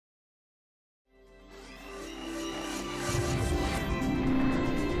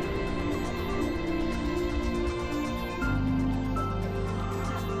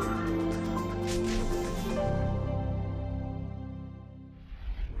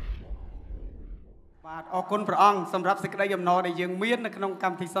បាទអរគុណព្រះអង្គសម្រាប់សេចក្តីអំណរដែលយើងមាននៅក្នុងក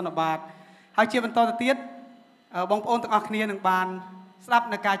ម្មវិធីសន្និបាតហើយជាបន្តទៅទៀតបងប្អូនទាំងអស់គ្នានឹងបានស្ដាប់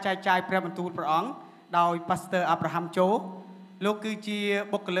នៅការចែកចាយព្រះបន្ទូលព្រះអង្គដោយ Pastor Abraham Cho លោកគឺជា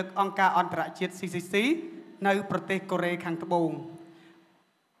បុគ្គលិកអង្គការអន្តរជាតិ CCC នៅប្រទេសកូរ៉េខាងត្បូង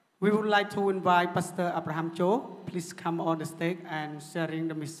We would like to invite Pastor Abraham Cho please come on the stage and sharing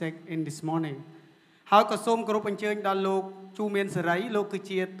the message in this morning ហើយក៏សូមគោរពអញ្ជើញដល់លោកជូមានសេរីលោកគឺ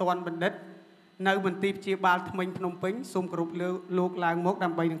ជាតនបណ្ឌិតនៅមន្ទីរព្យាបាលថ្មិញភ្នំពេញសូមគោរពលោកឡើងមកដើ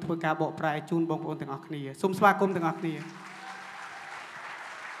ម្បីនឹងធ្វើការបកប្រែជូនបងប្អូនទាំងអស់គ្នាសូមស្វាគមន៍ទាំងអស់គ្នា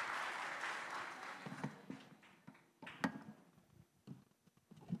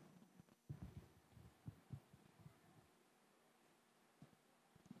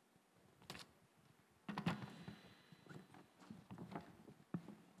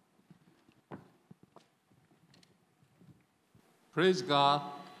Praise God.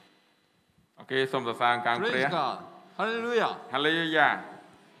 Okay, some of the song can Praise God. Hallelujah. Hallelujah.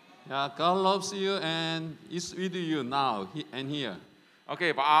 Yeah, God loves you and is with you now and here.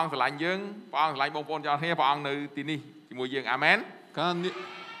 Okay, ព្រះអង្គស្រឡាញ់យើងព្រះអង្គស្រឡាញ់បងប្អូនទាំងអស់គ្នាព្រះអង្គនៅទីនេះជាមួយយើង Amen.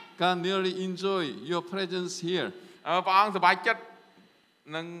 God really enjoy your presence here. ព្រះអង្គសប្បាយចិត្ត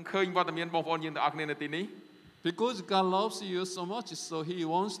នឹងឃើញវត្តមានបងប្អូនយើងទាំងអស់គ្នានៅទីនេះ Because God loves you so much, so He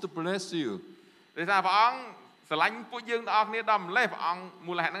wants to bless you. ដោយសារព្រះអង្គស្រឡាញ់ពួកយើងទាំងអស់គ្នាដល់ម្លេះព្រះអង្គ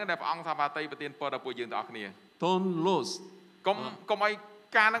មូលហេតុហ្នឹងដែលព្រះអង្គសាបាតីប្រទានពរដល់ពួកយើងទាំងអស់គ្នា Don't lose. កុំឲ្យ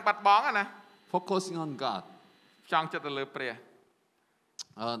ការនឹងបាត់បង់ណា Focusing on God. ចង់ចិត្តទៅលើព្រះ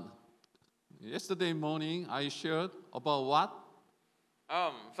Yesterday morning I shared about what?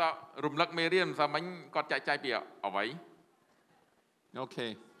 រំលឹកមេរៀនសាមិញគាត់ចែកចាយពីអ្វី Okay,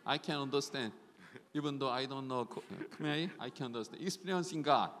 I can understand. Even though I don't know Khmer, I can understand. Experiencing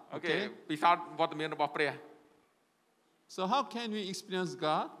God. Okay. ពិសោធន៍វត្តមានរបស់ព្រះ So how can we experience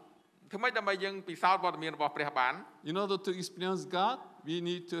God? ធ្វើម៉េចដើម្បីយើងពិសោធន៍វត្តមានរបស់ព្រះបាន In order to experience God, we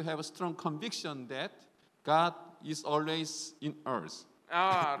need to have a strong conviction that God is always in us.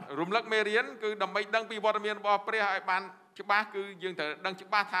 រំលឹកមេរៀនគឺដើម្បីដឹងពីវត្តមានរបស់ព្រះឲ្យបានច្បាស់គឺយើងត្រូវដឹងច្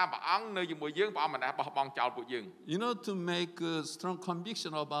បាស់ថាព្រះអង្គនៅជាមួយយើងព្រះអង្គមិនដែលបោះបង់ចោលពួកយើង You know, to make a strong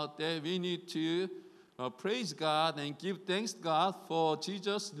conviction about that, we need to praise God and give thanks to God for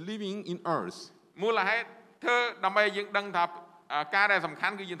Jesus living in us. មូលហេតុធ្វើដើម្បីយើងដឹងថាការដែលសំខា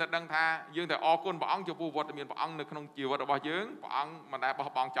ន់គឺយើងត្រូវដឹងថាយើងត្រូវអរគុណព្រះអង្គចំពោះវត្តមានព្រះអង្គនៅក្នុងជីវិតរបស់យើងព្រះអង្គមិនដែលបោះ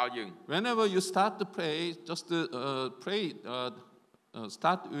បង់ចោលយើង Whenever you start to pray, just to pray,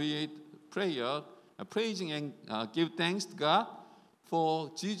 start with prayer, praising and give thanks to God for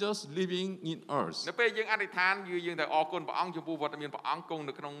Jesus living in us. នៅពេលយើងអធិដ្ឋានយើងត្រូវអរគុណព្រះអង្គចំពោះវត្តមានព្រះអង្គគង់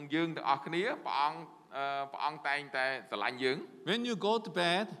នៅក្នុងយើងទាំងអស់គ្នាព្រះអង្គតែងតែស្រឡាញ់យើង When you go to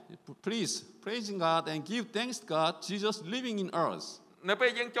bed, please praising God and give thanks to God Jesus living in us. នៅពេ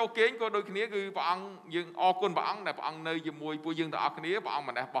លយើងចូលគេងក៏ដូចគ្នាគឺព្រះអង្គយើងអរគុណព្រះអង្គដែលព្រះអង្គនៅជាមួយពួកយើងទាំងអស់គ្នាព្រះអង្គ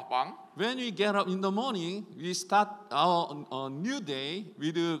មិនដែលបោះបង់ When we get up in the morning, we start our new day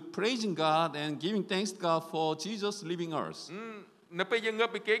with praising God and giving thanks to God for Jesus living us. នៅពេលយើងងើប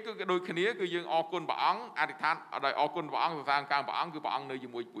ពីគេងគឺដូចគ្នាគឺយើងអរគុណព្រះអង្គអធិដ្ឋានដោយអរគុណព្រះអង្គសរសើរការព្រះអង្គគឺព្រះអង្គនៅជា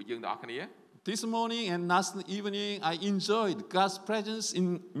មួយពួកយើងទាំងអស់គ្នា This morning and last evening, I enjoyed God's presence in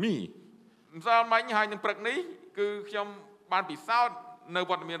me. ម្សិលមិញហើយនឹងព្រឹកនេះគឺខ្ញុំបានពិសោធន៍នៅ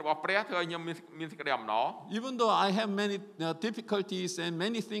វត្តមានរបស់ព្រះធ្វើឲ្យខ្ញុំមានសេចក្តីអំណរ Even though I have many difficulties and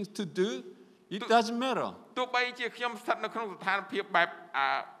many things to do, it doesn't matter. ទោះបីជាខ្ញុំស្ថិតនៅក្នុងស្ថានភាពបែប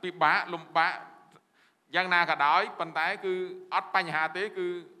ពិបាកលំបាកយ៉ាងណាក៏ដោយប៉ុន្តែគឺអត់បញ្ហាទេគឺ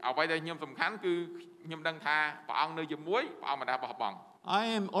អ្វីដែលខ្ញុំសំខាន់គឺខ្ញុំដឹងថាព្រះអង្គនៅជាមួយព្រះអង្គមិនដែលបោះបង់ I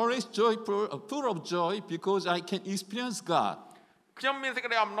am always joyful, full of joy because I can experience God. ខ្ញុំមានសេច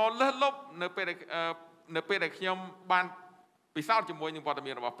ក្តីអំណរលើសលប់នៅពេលដែលខ្ញុំបានពិសោធន៍ជាមួយនឹងវត្ត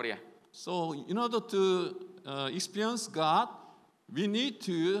មានរបស់ព្រះ So in order to experience God, we need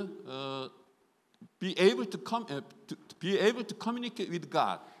to be able to communicate with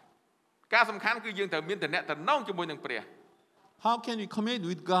God. ការសំខាន់គឺយើងត្រូវមានតំណែងជាមួយនឹងព្រះ How can we communicate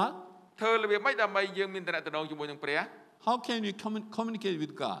with God? ធ្វើរបៀបម៉េចដើម្បីយើងមានតំណែងជាមួយនឹងព្រះ How can we communicate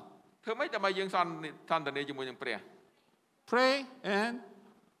with God? ធ្វើម៉េចដើម្បីយើងសន្ទនាជាមួយនឹងព្រះ Pray and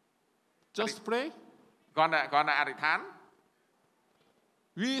just pray. គាត់តែអធិដ្ឋាន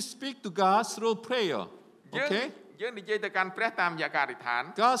We speak to God through prayer. Okay? យើងនិយាយទៅកាន់ព្រះតាមរយៈការអធិដ្ឋាន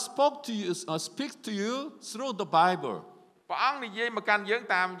God speaks to you through the Bible. ព្រះអង្គនិយាយមកកាន់យើង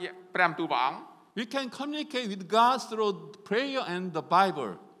តាមព្រះបន្ទូលព្រះអង្គ We can communicate with God through prayer and the Bible.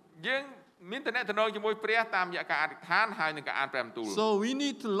 យើងមានតំណែងជាមួយព្រះតាមរយៈការអធិដ្ឋានហើយនឹងការអានព្រះបន្ទូល So we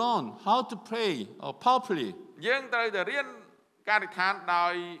need to learn how to pray properly. យើងត្រូវតែរៀនការអធិដ្ឋានដោ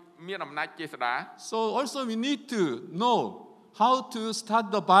យមានអំណាចចេស្តា So also we need to know how to study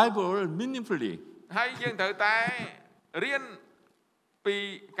the Bible meaningfully. ហើយយើងត្រូវតែរៀនពី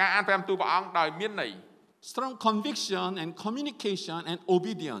ការអានព្រះបន្ទូលព្រះអង្គដោយមានន័យ strong conviction and communication and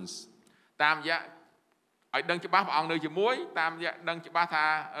obedience តាមរយៈឲ្យដឹងច្បាស់ព្រះអង្គនៅជាមួយតាមរយៈដឹងច្បាស់ថា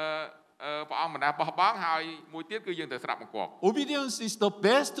ព្រះអង្គមិនដែលបោះបង់ហើយមួយទៀតគឺយើងត្រូវស្ដាប់បង្គាប់ Obedience is the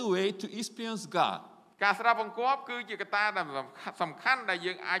best way to experience God ការស្ដាប់បង្គាប់គឺជាកត្តាដែលសំខាន់ដែល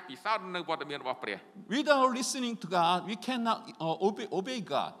យើងអាចពិសោធន៍នៅវត្តមានរបស់ព្រះ Without listening to God we cannot obey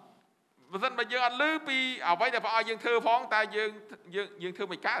God បើមិនបើយើងអត់ឮពីអ្វីដែលព្រះអង្គយើងធ្វើផងតើយើងធ្វើ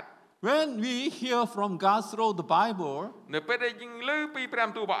មិនកើត When we hear from God through the Bible នៅពេលដែលយើងឮពីព្រះប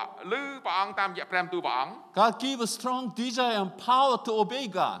ន្ទូលឮព្រះអង្គតាមរយៈព្រះបន្ទូលព្រះអង្គ God give a strong desire and power to obey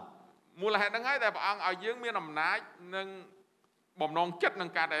God មូលហេតុហ្នឹងហើយដែលព្រះអង្គឲ្យយើងមានអំណាចនិងបំណងចិត្តក្នុង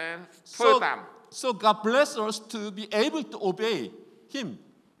ការដែលធ្វើតាម So God bless us to be able to obey Him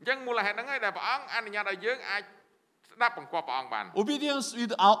អញ្ចឹងមូលហេតុហ្នឹងហើយដែលព្រះអង្គអនុញ្ញាតឲ្យយើងអាចស្ដាប់បង្គាប់ព្រះអង្គបាន Obedience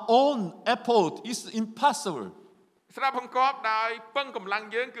with our own effort is impossible ស្ដាប់បង្គាប់ដោយពឹងកម្លាំង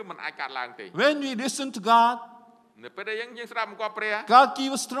យើងគឺមិនអាចកាត់ឡើងទេ When we listen to God នៅពេលដែលយើងស្ដាប់បង្គាប់ព្រះ God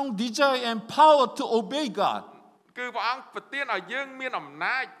give a strong desire and power to obey God គឺព្រះអង្គប្រទានឲ្យយើងមានអំ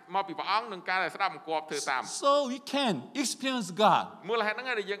ណាចមកពីព្រះអង្គនឹងការដែលស្ដាប់បង្គាប់ធ្វើតាម So we can experience God មូលហេតុហ្នឹង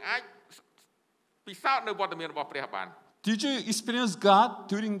ហើយដែលយើងអាចពិសោធន៍នៅវត្តមានរបស់ព្រះបាន Did you experience God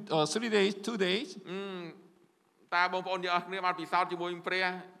during 3 days 2 days តើបងប្អូនយើងអស់គ្នាបានពិសោធន៍ជាមួយព្រះ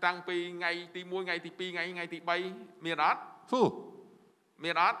តាំងពីថ្ងៃទី1ថ្ងៃទី2ថ្ងៃទី3មានអត់ Who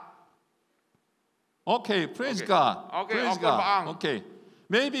មានអត់ Okay praise God Praise God Okay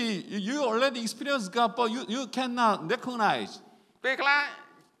Maybe you already experienced God but you cannot recognize ពេលខ្លះ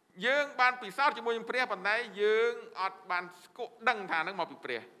យើងបានពិសោធន៍ជាមួយនឹងព្រះប៉ុន្តែយើងអត់បានស្គាល់ដឹងថានឹងមកពីព្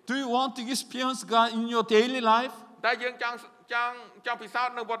រះ Do you want to experience God in your daily life តើយើងចង់ពិសោធ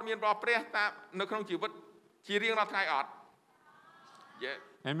ន៍នៅវត្តមានរបស់ព្រះតាមនៅក្នុងជីវិតជារៀងរាល់ថ្ងៃអត់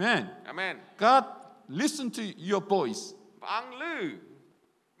Amen Amen God listen to your voice ព្រះអង្គឮ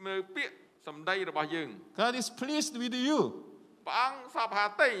មើលពាក្យសម្ដីរបស់យើង God is pleased with you ព្រះអង្គសពហា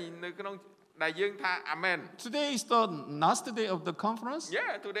តីនៅក្នុងដែលយើងថា Amen Today is the last day of the conference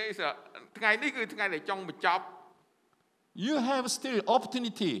Yeah today is ថ្ងៃនេះគឺថ្ងៃដែលចុងបញ្ចប់ You have still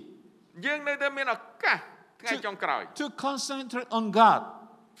opportunity យើងនៅតែមានឱកាសថ្ងៃចុងក្រោយ to concentrate on God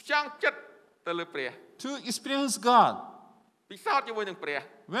ផ្ចង់ចិត្តទៅលើព្រះ to experience God ពិសោធន៍ជាមួយនឹងព្រះ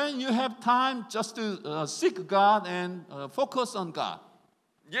When you have time just to seek God and focus on God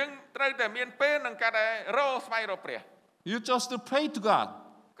យើងត្រូវតែមានពេលក្នុងការដែលរកស្វែងរកព្រះ You just to pray to God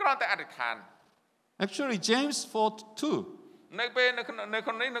គ្រាន់តែអធិដ្ឋាន Actually James 4:2 នៅពេលនៅក្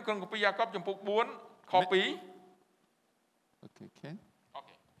នុងនេះនៅក្នុងគម្ពីរយ៉ាកុបចំពុក4ខ2 Okay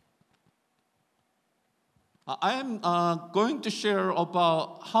I am going to share about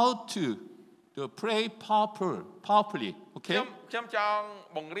how to pray powerfully okay ខ្ញុំចង់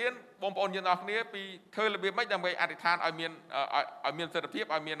បង្រៀនបងប្អូនយើងអស់គ្នាពីធ្វើរបៀបម៉េចដើម្បីអធិដ្ឋានឲ្យមានសិទ្ធិភាព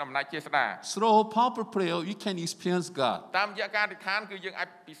ឲ្យមានអំណាចជាស្ដា Through powerful prayer you can experience God តាមរយៈការអធិដ្ឋានគឺយើងអាច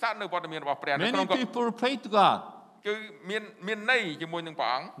ពិសោធន៍នៅវត្តមានរបស់ព្រះនៅក្នុង Many people pray to God គឺមានន័យជាមួយនឹងព្រះ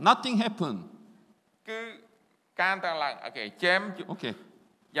អង្គ Nothing happen គឺការតាំងឡើងអូខេ James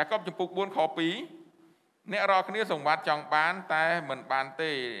យ៉ាកុបចំពុក4ខ2អ្នករាល់គ្នាសម្បត្តិចង់បានតែមិនបាន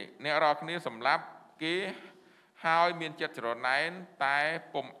ទេអ្នករាល់គ្នាសម្លាប់គេហើយមានចិត្តច្រណែនតែ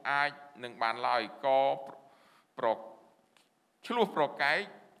ពុំអាចនឹងបានឡើយក៏ឆ្លោះប្រកែក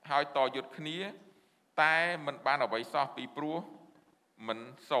ហើយតយុទ្ធគ្នាតែមិនបានអ្វីសោះពីព្រោះមិន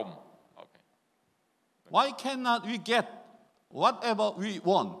សុំអូខេ Why cannot we get whatever we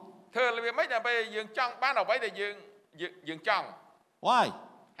want ធ្វើរបៀបម៉េចដើម្បីយើងចង់បានអ្វីដែលយើងចង់ Why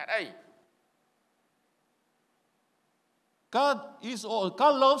ហេតុអី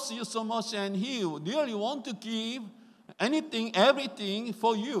God loves you so much and He really want to give everything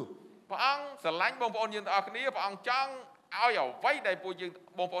for you ព្រះអង្គស្រឡាញ់បងប្អូនយើងទាំងអស់គ្នាព្រះអង្គចង់ឲ្យអ្វីដែលពួកយើង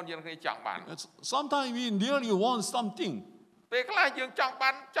បងប្អូនយើងគ្នាចង់បាន Sometimes we really want something ពេលខ្លះយើងចង់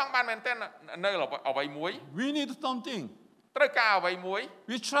បានមែនទែននៅអ្វីមួយ We need something ត្រូវការអ្វីមួយ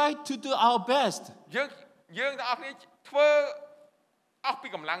We try to do our best យើងទាំងអស់គ្នាធ្វើអស់ពី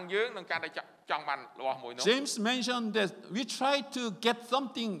កម្លាំងយើងក្នុងការដែលចង់បានរបស់មួយនោះ James mentioned that we try to get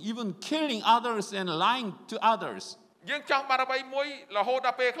something even killing others and lying to others យើងចង់បានអ្វីមួយរហូតដ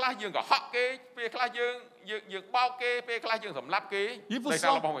ល់ពេលខ្លះយើងកុហកគេពេលខ្លះយើងបោកគេពេលខ្លះយើងសម្លាប់គេដោយសា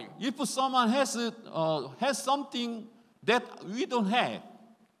ររបស់វិញ If someone has something that we don't have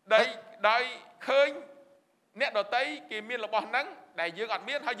ដោយឃើញអ្នកដទៃគេមានរបស់ហ្នឹងដែលយើងអត់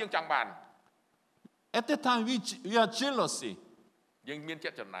មានហើយយើងចង់បាន At that time we are jealousy យើងមានចិ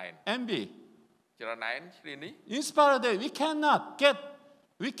ត្តច្រណែន envy ច្រណែនឈ្នានី In spite of that we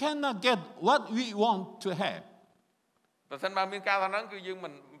cannot get what we want to have បើមិនមានការថាហ្នឹងគឺយើងមិ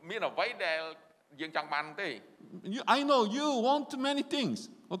នមានអ្វីដែល dương chẳng bàn thế I know you want many things,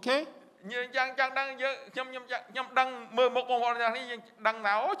 okay? như chẳng đăng nhâm đăng mơ một con này nhưng đăng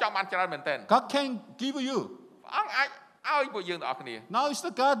nào chẳng bàn trả mình tên God can give you. ông ai bộ dương đó kia Now it's the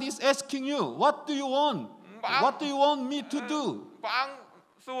God is asking you, what do you want? What do you want me to do? ông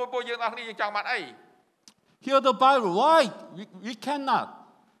xua bộ dương đó kia chẳng bàn ấy Hear the Bible. Why we cannot?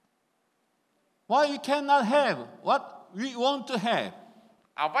 Why we cannot have what we want to have?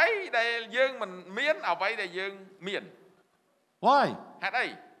 ở vậy đây dương mình miến ở vậy đây dương miền Why? hạt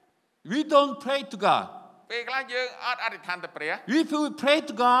ấy We don't pray to God. về cái dương ở ở thành tập bể If we pray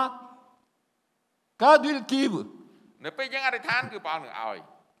to God, God will give. nếu bây giờ ở thành cứ bao nhiêu ai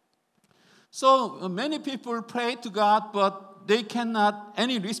So many people pray to God, but they cannot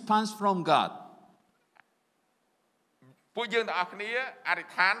any response from God. bộ dương đó kia ở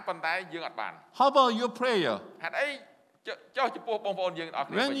thành phần tay dương ở bàn How about your prayer? hạt ấy cho bộ bông bông dương đó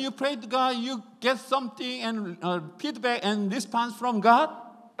When you pray to God, you get something and feedback and response from God.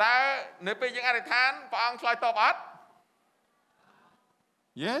 ta nếu bây giờ ở thành phong xoay to bát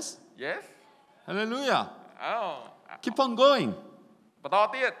Yes. yes Hallelujah. oh Keep on going. và to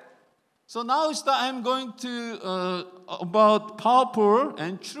tiết So now I'm going to about powerful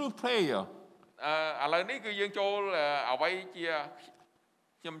and true prayer. ở lầnนี้คือdương châu ở vậy chia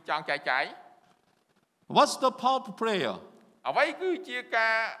chim chọn trái What's the powerful prayer? ở vậy cứ chia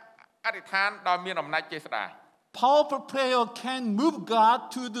ca ở thành đòi miền âm nách chế sả Powerful prayer can move God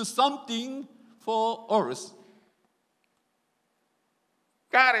to do something for us.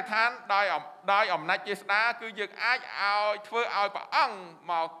 ការអធិដ្ឋានដោយអំណាចចេស្តាគឺយើងអាចឲ្យធ្វើឲ្យព្រះអង្គ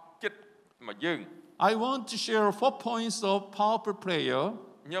មកចិត្តមកយើង I want to share 4 points of powerful prayer.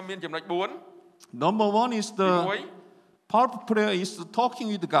 ខ្ញុំមានចំណុច Number 1 is the 4 powerful prayer is talking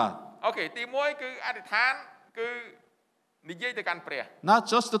with God. អូខេទី1គឺអធិដ្ឋានគឺនិយាយទៅកាន់ព្រះ Not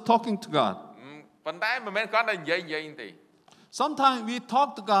just the talking to God. ប៉ុន្តែមិនមែនគ្រាន់តែនិយាយទេ Sometimes we talk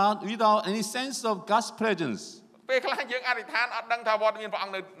to God without any sense of God's presence. ពេលខ្លះយើងអធិដ្ឋានអត់ដឹងថាវត្តមានព្រះអ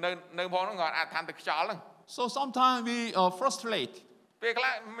ង្គនៅផងហ្នឹងគាត់អធិដ្ឋានទៅខ្យល់ហ្នឹង So sometimes we frustrate. ពេលខ្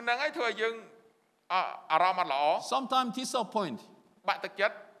លះហ្នឹងហើយធ្វើឲ្យយើងអារម្មណ៍អត់ល្អ Sometimes disappoint. បាក់ទឹកចិ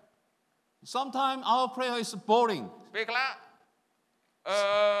ត្ត Sometimes our prayer is boring. ពេលខ្លះ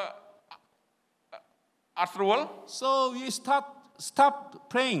អត់ស្រួល So we stop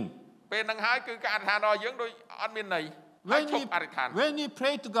praying. ពេលហ្នឹងហើយគឺការអធិដ្ឋានរបស់យើងដូចអត់មានន័យហើយឈប់អធិដ្ឋាន When we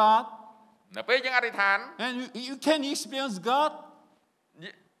pray to God, នៅពេលយើងអធិដ្ឋាន and you can experience God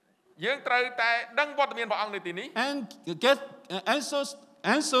យើងត្រូវតែដឹងវត្តមានព្រះអង្គនៅទីនេះ and get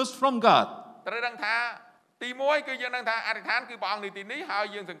answers from God. ត្រូវដឹងថាទី1គឺយើងដឹងថាអធិដ្ឋានគឺព្រះអង្គនៅទីនេះហើយ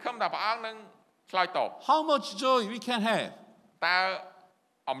យើងសង្ឃឹមថាព្រះអង្គនឹងឆ្លើយតប How much joy we can have. តើ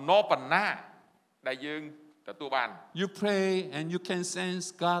អំណរបណ្ណាដែលយើងទទួលបាន You pray and you can sense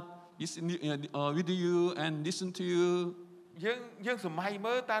God is with you and listen to you. យើងសម័យ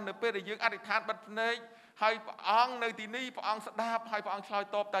មើលតើនៅពេលដែលយើងអធិដ្ឋានបិទភ្នែកហើយព្រះអង្គនៅទីនេះព្រះអង្គស្ដាប់ហើយព្រះអង្គឆ្លើយ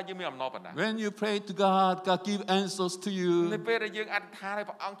តបតើយើងមានអំណរបណ្ណា When you pray to God, God give answers to you. នៅពេលដែលយើងអធិដ្ឋានហើយ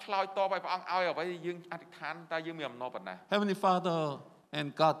ព្រះអង្គឆ្លើយតបហើយព្រះអង្គឲ្យអ្វីយើងអធិដ្ឋានតើយើងមានអំណរបណ្ណា Heavenly Father and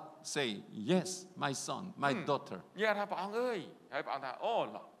God say, yes, my son, my daughter. យើងថាព្រះអង្គអើយហើយព្រះអង្គថាអូ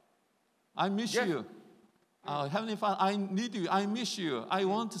I miss you. Heavenly Father, I need you. I miss you. I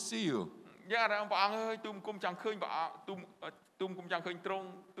want to see you. យើងថាព្រះអង្គអើយទូមគុំចង់ឃើញព្រះអង្គទូមគុំចង់ឃើញទ្រង់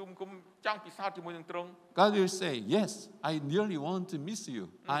ទូមគុំចង់ពិសោធន៍ជាមួយនឹងទ្រង់ God will say, yes, I really want to miss you.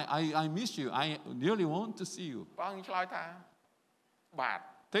 I miss you. I really want to see you. ព្រះអង្គឆ្លើយថាបាទ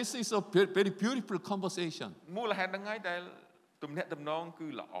This is a very beautiful conversation. មូលហេតុហ្នឹងហើយដែលទំនាក់ទំនងគឺ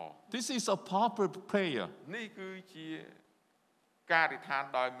ល្អ This is a powerful prayer. នេះគឺជាការអធិដ្ឋាន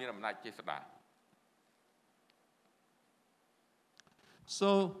ដោយមានអំណាចចេស្តា So,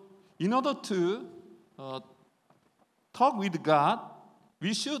 in order to talk with God,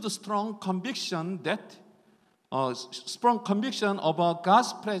 we should strong conviction about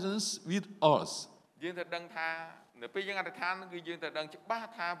God's presence with us. យើងត្រូវដឹងថានៅពេលយើងអធិដ្ឋានគឺយើងត្រូវដឹងច្បាស់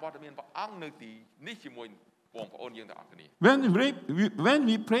ថាវត្តមានព្រះអង្គនៅទីនេះជាមួយបងប្អូនយើងទាំងអស់គ្នា When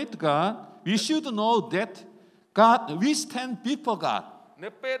we pray to God, we should know that we stand before God. នៅ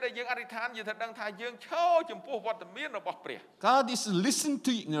ពេលដែលយើងអធិដ្ឋានយើងត្រូវដឹងថាយើងឈរចំពោះវត្តមានរបស់ព្រះ God is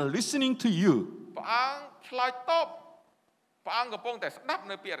listening to you. ព្រះអង្គឆ្លើយតបព្រះអង្គកំពុងតែស្ដាប់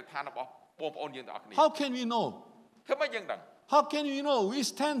នៅពាក្យអធិដ្ឋានរបស់បងប្អូនយើងទាំងអស់គ្នា How can we know? ធ្វើម៉េចយើងដឹង How can we know we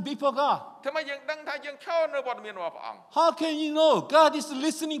stand before God? ធ្វើម៉េចយើងដឹងថាយើងឈរនៅវត្តមានរបស់ព្រះអង្គ How can you know God is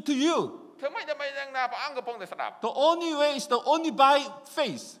listening to you? ធ្វើម៉េចដើម្បីដឹងថាព្រះអង្គកំពុងតែស្ដាប់ The only way is only by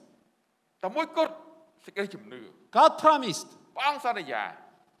faith. តែមួយគត់សេចក្តីជំនឿ God promised. ព្រះអង្គសន្យា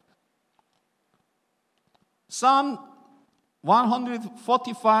Psalm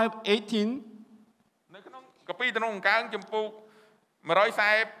 145:18 កាពីតំណងកើងចំពុក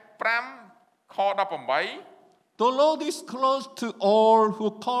145ខ18 The Lord is close to all who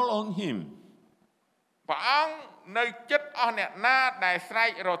call on him. ព្រះអង្គនៅចិត្តអស់អ្នកណាដែលស្រែក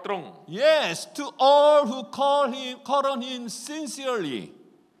រកទ្រង់ Yes, to all who call on him sincerely.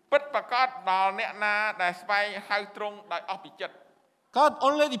 ពិតប្រាកដដល់អ្នកណាដែលស្វែងហៅទ្រង់ដោយអស់ពីចិត្ត God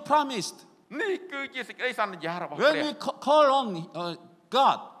already promised. នេះគឺជាសេចក្តីសន្យារបស់ព្រះ When we call on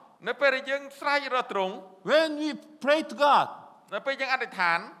God, នៅពេលដែលយើងស្រែករកទ្រង់ when we pray to God, នៅពេលយើងអធិដ្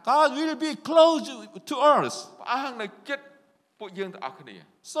ឋាន God will be close to us. ព្រះអង្គនៅចិត្តពួកយើងទាំងអស់គ្នា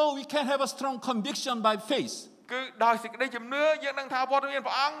So we can have a strong conviction by faith. គឺដោយសេចក្តីជំនឿយើងនឹងថាវត្តមាន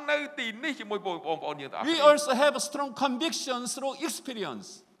ព្រះអង្គនៅទីនេះជាមួយបងប្អូនយើងទាំងអស់ We គ្នា also have a strong conviction through experience.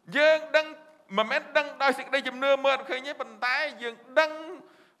 យើងដឹងមិនមែនដឹងដោយសេចក្តីជំនឿមើលឃើញទេប៉ុន្តែយើងដឹង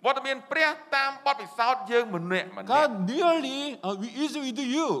វត្តមានព្រះតាមបទពិសោធន៍យើងម្នាក់ God nearly is with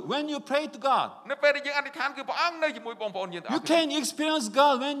you when you pray to God. នៅពេលដែលយើងអធិដ្ឋានគឺព្រះអង្គនៅជាមួយបងប្អូនយើងទាំងអ You ស់គ្នា can experience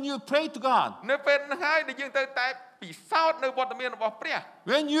God when you pray to God. នៅពេលហ្នឹងហើយដែលយើងត្រូវតែពិសោធន៍នៅវត្តមានរបស់ព្រះ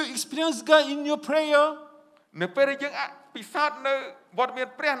When you experience God in your prayer, នៅពេលដែលយើងពិសោធន៍នៅវត្តមាន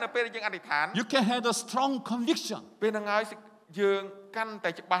ព្រះនៅពេលដែលយើងអធិដ្ឋាន you can have a strong conviction. ពេលហ្នឹងហើយយើងកាន់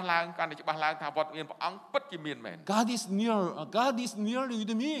តែច្បាស់ឡើងថាវត្តមានព្រះអង្គពិតជាមានមែន God is nearly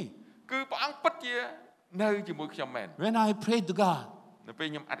with me. គឺព្រះអង្គពិតជានៅជាមួយខ្ញុំមែន When I pray to God, នៅពេល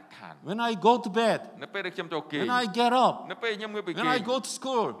ខ្ញុំអធិដ្ឋាន when I go to bed, នៅពេលដែលខ្ញុំចូលគេង when I get up, នៅពេលខ្ញុំងើបពីគេ when ង I go to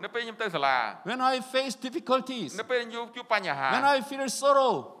school, នៅពេលខ្ញុំទៅសាលា when I face difficulties, នៅពេលខ្ញុំជួបបញ្ហា when I feel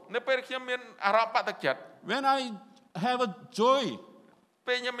sorrow, នៅពេលខ្ញុំមានអារម្មណ៍បាក់ទឹកចិត្ត when I have a joy,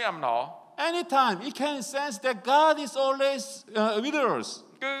 ពេលខ្ញុំមានអំណរ anytime you can sense that God is always with us.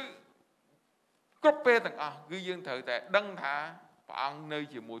 គឺគ្រប់ពេលទាំងអស់គឺយើងត្រូវតែដឹងថាព្រះអង្គនៅ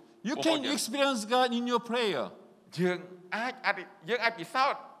ជាមួយ You can experience God in your prayer. យើងអាចពិសោ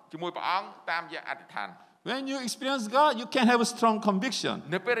ធន៍ជាមួយព្រះអង្គតាមរយៈអធិដ្ឋាន When you experience God, you can have a strong conviction.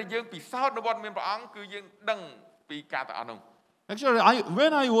 នៅពេលដែលយើងពិសោធន៍នៅវត្តមានព្រះអង្គគឺយើងដឹងពីការទាំងអស់នោះ Actually,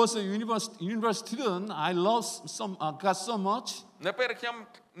 when I was a university student, I loved God so much. នៅពេលខ្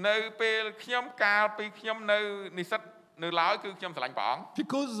ញុំកាលពីខ្ញុំនៅនិស្សិតនៅឡើយគឺខ្ញុំស្រឡាញ់ព្រះអង្គ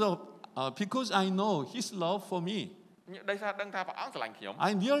Because I know His love for me. ដោយសារដឹងថាព្រះអង្គស្រឡាញ់ខ្ញុំ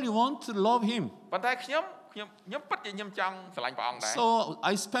I really want to love Him. ប៉ុន្តែខ្ញុំពិតជាខ្ញុំចង់ស្រឡាញ់ព្រះអង្គដែរ So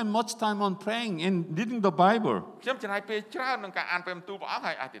I spend much time on praying and reading the Bible. ខ្ញុំចំណាយពេលច្រើនក្នុងការអានព្រះបន្ទូលព្រះអង្គ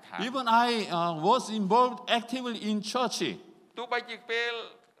ហើយអធិដ្ឋាន Even I was involved actively in church. ទោះបីជាពេល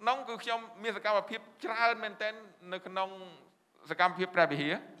នោះគឺខ្ញុំមានសកម្មភាពច្រើនមែនទែននៅក្នុងសកម្មភាពព្រះវិហា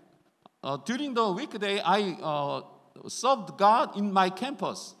រ During the weekday, I served God in my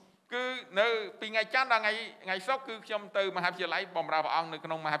campus. គឺនៅពីថ្ងៃច័ន្ទដល់ថ្ងៃសុក្រគឺខ្ញុំទៅមហាវិទ្យាល័យបម្រើព្រះអង្គនៅក្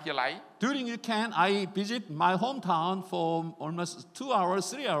នុងមហាវិទ្យាល័យ During weekend, I visit my hometown for almost 2 hours,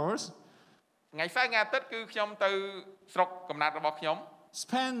 3 hours. ថ្ងៃសៅរ៍ថ្ងៃអាទិត្យគឺខ្ញុំទៅស្រុកកំណើតរបស់ខ្ញុំ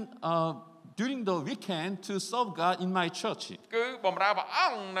Spend during the weekend to serve God in my church. គឺបម្រើព្រះអ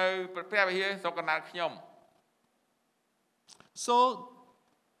ង្គនៅព្រះវិហារស្រុកកំណើតខ្ញុំ So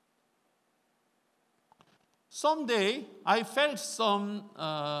someday I felt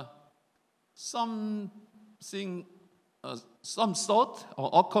some thought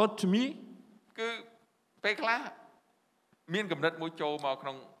occurred to me. គឺពេលខ្លះមានគំនិតមួយចូលមកក្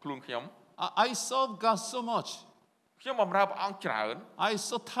នុងខ្លួនខ្ញុំ I serve God so much. ខ្ញុំបម្រើព្រះអង្គច្រើន I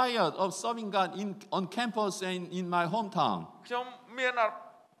so tired of serving God on campus and in my hometown. ខ្ញុំមាន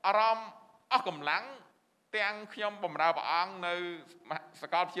អារម្មណ៍អស់កម្លាំងទាំងខ្ញុំបម្រើព្រះអង្គនៅសា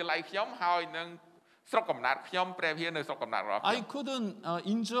កលវិទ្យាល័យខ្ញុំហើយនឹងស្រុកកំណើតខ្ញុំព្រះវិហារនៅស្រុកកំណើតរបស់ខ្ញុំ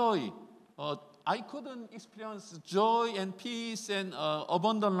I couldn't experience joy and peace and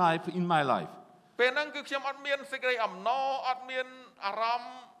abundant life in my life. ពេលហ្នឹងគឺខ្ញុំអត់មានសេចក្តីអំណរអត់មានអារម្ម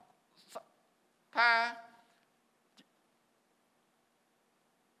ណ៍ថា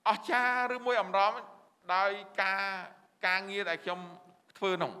អស្ចារ្យឬមួយអំរំដោយការងារដែលខ្ញុំធ្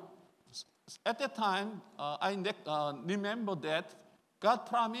វើនោះ At that time, I remember that God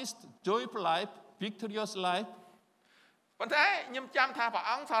promised joyful life, victorious life. ប៉ុន្តែខ្ញុំចាំថាព្រះ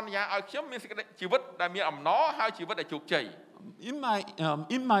អង្គសន្យាឲ្យខ្ញុំមានសេចក្តីជីវិតដែលមានអំណរហើយជីវិតដែលជោគជ័យ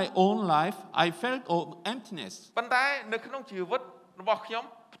In my own life, I felt emptiness. ប៉ុន្តែនៅក្នុងជីវិតរបស់ខ្ញុំ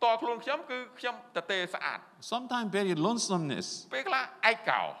ផ្ទាល់ខ្លួនខ្ញុំគឺខ្ញុំទទេស្អាត Sometimes very lonesomeness, ពេលខ្លះឯ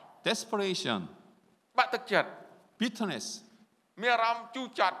កោ desperation, បាក់ទឹកចិត្ត bitterness, មានអារម្មណ៍ជូរ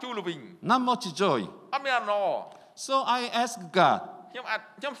ចត់ជូរល្វីង not much joy. អត់មានអំណរ So I asked God,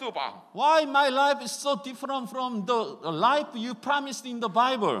 ខ្ញុំសួរព្រះអង្គ why my life is so different from the life you promised in the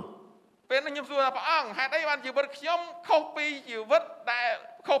Bible? ពេលនោះខ្ញុំសួរថាព្រះអង្គហេតុអីបានជីវិតខ្ញុំខុសពីជីវិតដែល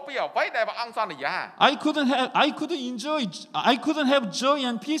ខុសពីអ្វីដែលព្រះអង្គសន្យា I couldn't have joy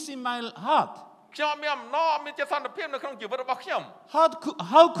and peace in my heart. ខ្ញុំអត់មានអំណរមានចិត្តសន្តិភាពនៅក្នុងជីវិតរបស់ខ្ញុំ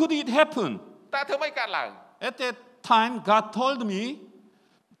How could it happen? តើធ្វើម៉េចកើតឡើង At that time, God told me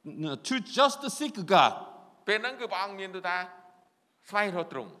to just seek God. ពេលហ្នឹងគឺព្រះអង្គមានទូថាស្វែងរក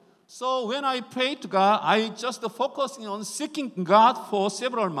ទ្រង់ So when I prayed to God, I just focusing on seeking God for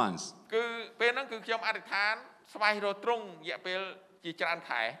several months. គឺពេលហ្នឹងគឺខ្ញុំអធិដ្ឋានស្វែងរកទ្រង់រយៈពេលជាច្រើន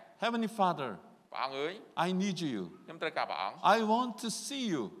ខែ Heavenly Father, ព្រះអង្គអើយ I need you. ខ្ញុំត្រូវការព្រះអង្គ I want to see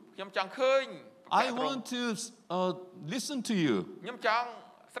you. ខ្ញុំចង់ឃើញ I want to listen to you. ខ្ញុំចង់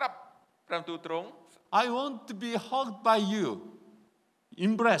ស្ដាប់ព្រះបន្ទូលទ្រង់ I want to be hugged by you,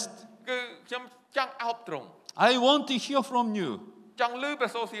 embraced. គឺខ្ញុំចង់អោបទ្រង់ I want to hear from you. ចង់ឮព្រះ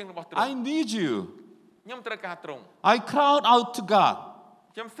សូរសៀងរបស់ទ្រង់ I need you. ខ្ញុំត្រូវការទ្រង់ I cried out to God.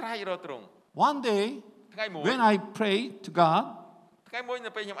 ខ្ញុំស្រែករកទ្រង់ One day, ថ្ងៃមួយ when I prayed to God, ថ្ងៃមួយនៅ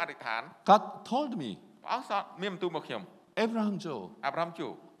ពេលខ្ញុំអធិដ្ឋាន God told me, ព្រះអង្គសតមានបន្ទូលមកខ្ញុំ Abraham Joe, អាប់រ៉ាមជួ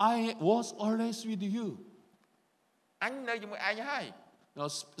I was always with you. អញនៅជាមួយឯងហើយ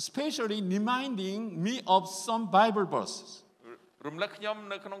Especially reminding me of some Bible verses. រំលឹកខ្ញុំ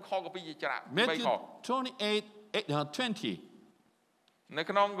នៅក្នុងខគម្ពីរជាច្រើន Matthew 28:20. នៅ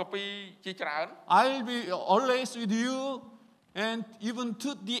ក្នុងគម្ពីរជាច្រើន I'll be always with you and even to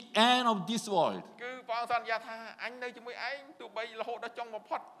the end of this world. គឺព្រះអង្គសន្យាថាអញនៅជាមួយឯងទោះបីរហូតដល់ចុងបំ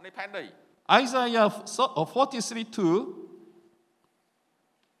ផុតនៃផែនដី Isaiah 43:2.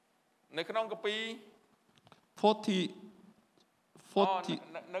 នៅក្នុងគម្ពីរ 40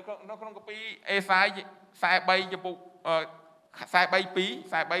 នៅក្នុងគម្ពីរអេសាយ43ចំពុក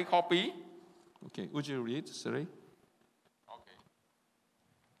43:2 43ខ2 Okay, would you read? Sorry. អូខេ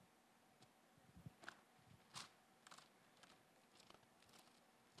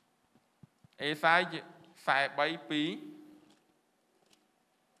អេសាយ43:2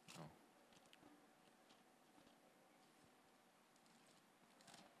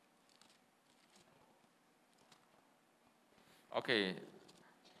 អូខេ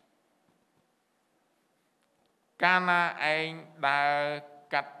កាលណាឯងដើរ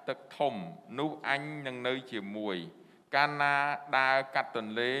កាត់ទឹកធំនោះអញនឹងនៅជាមួយកាលណាដើរកាត់ទ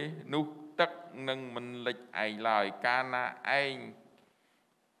ន្លេនោះទឹកនឹងមិនលិចឯងឡើយកាលណាឯ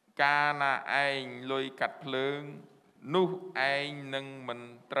ងលុយកាត់ភ្លើងនោះឯងនឹងមិន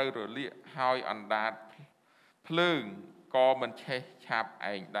ត្រូវរលាកហើយអណ្ដាតភ្លើងក៏មិនឆេះឆាប់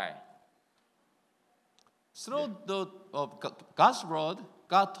ឯងដែរ Through the God's word,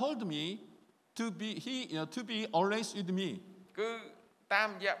 God told me to be always with me. គឺតាម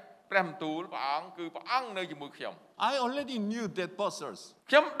រយៈព្រះបន្ទូលព្រះអង្គគឺព្រះអង្គនៅជាមួយខ្ញុំ I already knew that verses.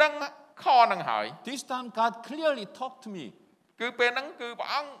 ខ្ញុំដឹងខហ្នឹងហើយ This time God clearly talked to me. គឺពេលហ្នឹងគឺព្រះ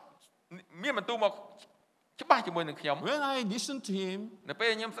អង្គមានបន្ទូលមកច្បាស់ជាមួយនឹងខ្ញុំ When I listened to him, នៅពេល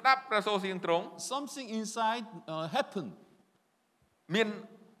ខ្ញុំស្ដាប់ព្រះសូរសៀងទ្រង់ something inside happened. មាន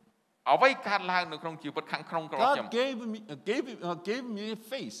អ្វីកើតឡើងនៅក្នុងជីវិតខាងក្នុងរបស់ខ្ញុំ God gave me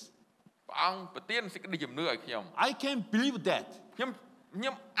faith. ព្រះអង្គប្រទានសេចក្តីជំនឿឲ្យខ្ញុំ I can believe that. ខ្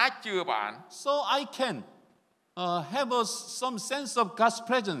ញុំអាចជឿបាន So I can have some sense of God's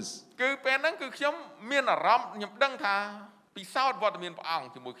presence. គឺពេលហ្នឹងគឺខ្ញុំមានអារម្មណ៍ខ្ញុំដឹងថាពិសោធន៍វត្តមានព្រះអង្គ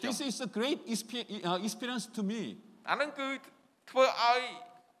ជាមួយខ្ញុំ This is a great experience to me. អាហ្នឹងគឺធ្វើឲ្យ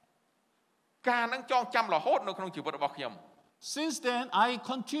ការហ្នឹងចងចាំរហូតនៅក្នុងជីវិតរបស់ខ្ញុំ Since then, I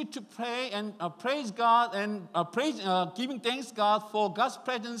continue to pray and praise God and giving thanks God for God's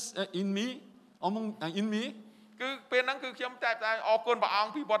presence in me. គឺពេលហ្នឹងគឺខ្ញុំតែអរគុណព្រះអង្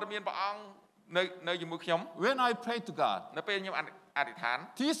គពីវត្តមានព្រះអង្គនៅជាមួយខ្ញុំ When I pray to God, នៅពេលខ្ញុំអធិដ្ឋាន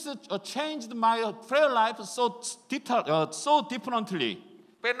this changed my prayer life so differently.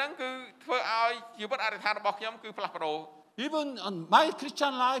 ពេលហ្នឹងគឺធ្វើឲ្យជីវិតអធិដ្ឋានរបស់ខ្ញុំគឺផ្លាស់ប្ដូរ Even my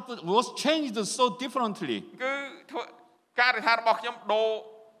Christian life was changed so differently. គឺធ្វើការអធិដ្ឋានរបស់ខ្ញុំដូ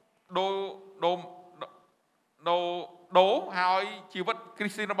រហើយជីវិតគ្រី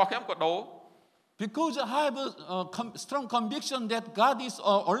ស្ទានរបស់ខ្ញុំក៏ដូរ Because I have a strong conviction that God is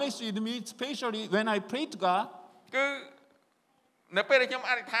always with me, especially when I pray to God. គឺនៅពេលដែលខ្ញុំ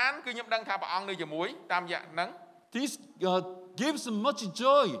អធិដ្ឋានគឺខ្ញុំដឹងថាព្រះអង្គនៅជាមួយតាមរយៈហ្នឹង This gives much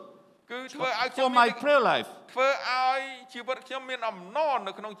joy គឺធ្វើឲ្យខ្ញុំ for my prayer life. ធ្វើឲ្យជីវិតខ្ញុំមានអំណរ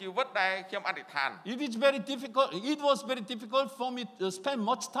នៅក្នុងជីវិតដែលខ្ញុំអធិដ្ឋាន It was very difficult for me to spend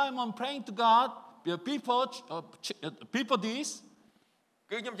much time on praying to God. People this.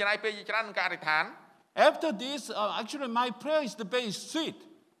 គឺខ្ញុំចំណាយពេលជាច្រើនក្នុងការអធិដ្ឋាន After this, actually my prayer is very sweet.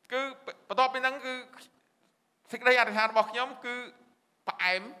 គឺបន្ទាប់ពីហ្នឹងគឺសេចក្តីអធិដ្ឋានរបស់ខ្ញុំគឺផ្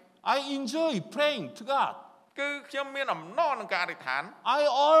អែម I enjoy praying to God. គឺខ្ញុំមានអំណរក្នុងការអធិដ្ឋាន I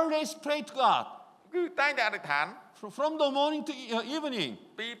always pray to God. គឺតែងតែអធិដ្ឋាន From the morning to evening.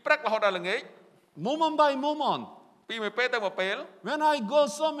 ពីព្រឹករហូតដល់ល្ងាច Moment by moment. ព ពីមួយពេលទៅមួយពេល When I go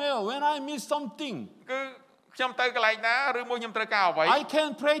somewhere, when I miss something, គឺខ្ញុំទៅកន្លែងណាឬមួយខ្ញុំត្រូវការអ្វី I can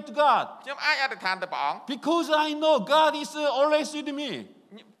pray to God ខ្ញុំអាចអធិដ្ឋានទៅព្រះអង្គ because I know God is always with me.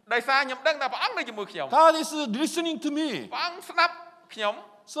 ដោយសារខ្ញុំដឹងថាព្រះអង្គនៅជាមួយខ្ញុំ God is listening to me. ព្រះអង្គស្ដាប់ខ្ញុំ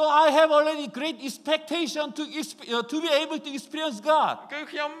So I have already great expectation to be able to experience God. គឺ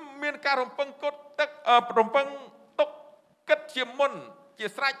ខ្ញុំមានការរំពឹងគិតទឹករំពឹងទុកគិតជាមុនជា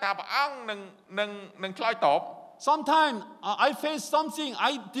ស្រេចថាព្រះអង្គនឹងឆ្លើយតប Sometimes I face something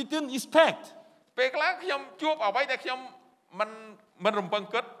I didn't expect. ពេលខ្លះខ្ញុំជួបអ្វីដែលខ្ញុំមិនរំពឹង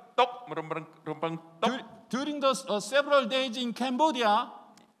គិតទុកមិនរំពឹងទុក During those several days in Cambodia,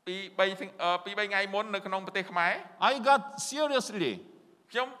 ពី3ថ្ងៃមុននៅក្នុងប្រទេសខ្មែរ I got seriously.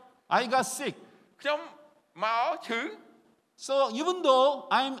 ខ្ញុំ I got sick. ខ្ញុំមកឈឺ So even though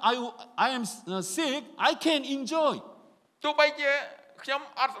I am sick, I can enjoy. ទោះបីជាខ្ញុំ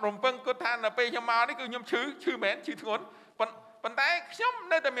អត់រំពឹងគិតថានៅពេលខ្ញុំមកនេះគឺខ្ញុំឈឺមែនឈឺធ្ងន់ប៉ុន្តែខ្ញុំ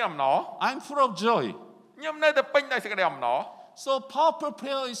នៅតែមានអំណរ I'm full of joy. ខ្ញុំនៅតែពេញដោយសេចក្តីអំណរ So powerful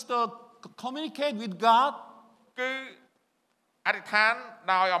prayer is to communicate with God. គឺអធិដ្ឋាន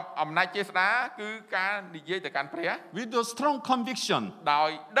ដោយអំណាចចេស្តាគឺការនិយាយទៅកាន់ព្រះ With a strong conviction. ដោយ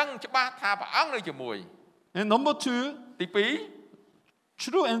ដឹងច្បាស់ថាព្រះអង្គនៅជាមួយ And number 2, ទី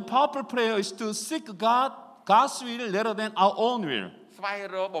true and powerful prayer is to seek God's will rather than our own will. 2 ស្វែង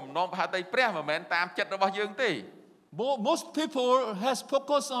រកបំណងប្រតិព្រះមិនមែនតាមចិត្តរបស់យើងទេ Most people has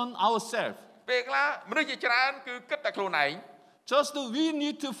focus on ourselves. ពេលខ្លះមនុស្សជាច្រើនគឺគិតតែខ្លួនឯង Just we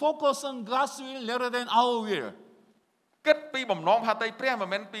need to focus on God's will rather than our will. គិតពីបំណងប្រតិព្រះមិន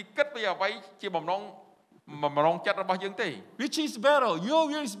មែនពីគិតពីអ្វីជាបំណងចិត្តរបស់យើងទេ Which is better? Your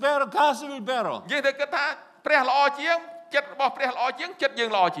will is better, God's will better. យើងទៅគិតថាព្រះល្អជាងចិត្តរបស់ព្រះល្អជាងចិត្តយើង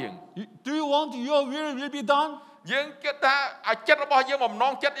ល្អជាង Do you want your will be done? យើងគិតថាឲ្យចិត្តរបស់យើងបំណ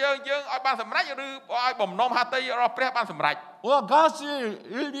ងចិត្តយើងឲ្យបានសម្រេចឬឲ្យបំណងហត្ថីរបស់ព្រះបានសម្រេច Or God's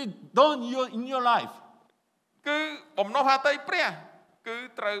will be done in your life. គឺបំណងហត្ថីព្រះគឺ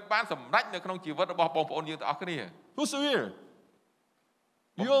ត្រូវបានសម្រេចនៅក្នុងជីវិតរបស់បងប្អូនយើងទាំងអស់គ្នា Whose will?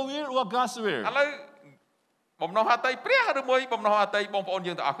 Your will or God's will? ឥឡូវបំណងហត្ថីព្រះឬមួយបំណងហត្ថីបងប្អូន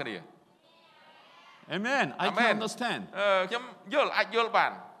យើងទាំងអស់គ្នា Amen. I can understand. ខ្ញុំអាចយល់បា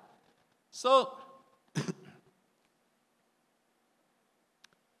ន So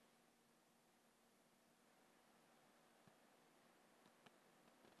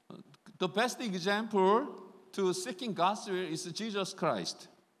the best example to seeking God's will is Jesus Christ.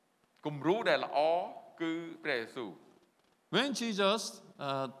 គំរូដែលល្អគឺព្រះយេស៊ូវ When Jesus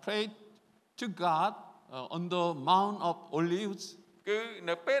prayed to God on the Mount of Olives, គឺ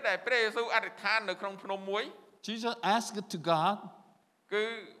នៅពេលដែលព្រះយេស៊ូវអធិដ្ឋាននៅក្នុងភ្នំមួយ Jesus asked to God គឺ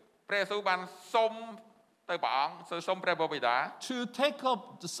ព្រះយេស៊ូវបានសុំទៅព្រះអង្គសុំព្រះបិតា to take up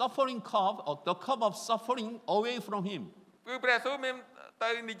the suffering cup or the cup of suffering away from him. គឺព្រះយេស៊ូវមាន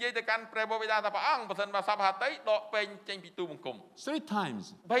ទៅនិយាយទៅកាន់ព្រះបិតាថាព្រះអង្គបើសិនបើសពហត្ថីដកពេញចេញពីទូបង្គំ 3 times.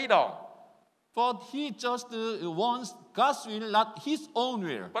 3 ដង For he just wants God's will, not his own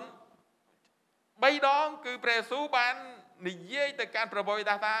will. ប៉ុន្តែ3ដងគឺព្រះយេស៊ូវបាននិយាយទៅកាន់ព្រះបិ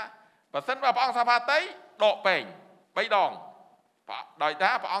តាថាបើសិនបើព្រះអង្គសពហត្ថីដកពេញ3ដងដោយ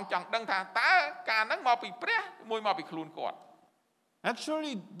ថាព្រះអង្គចង់ដឹងថាតើការហ្នឹងមកពីព្រះមួយមកពីខ្លួនគាត់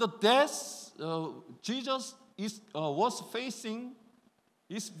Actually, the death Jesus was facing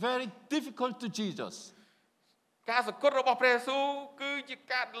is very difficult to Jesus. ការសង្កត់របស់ព្រះយេស៊ូវគឺជា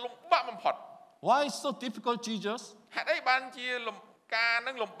ការលំបាកបំផុត Why is so difficult, Jesus? ហេតុអីបានជាការ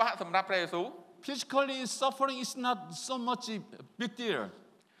នឹងលំបាកសម្រាប់ព្រះយេស៊ូវ Physically suffering is not so much a big deal.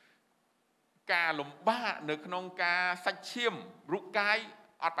 ការលំបាកនៅក្នុងការសាច់ឈាមរូបកាយ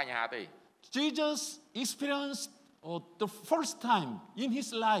អត់បញ្ហាទេ Jesus experienced the first time in his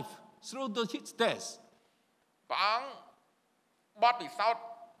life through his death. ព្រះអង្គបទពិសោធន៍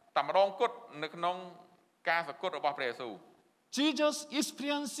តែម្ដងគត់នៅក្នុងការសង្កត់របស់ព្រះយេស៊ូវ Jesus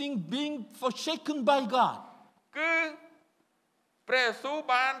experiencing being forsaken by God. គឺព្រះយេស៊ូវ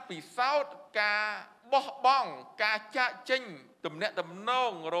បានពិសោធន៍ការបោះបង់ការចាកចេញទំនាក់ទំន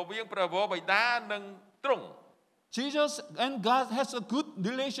ងរវាងព្រះបិតានិងទ្រង់ Jesus and God has a good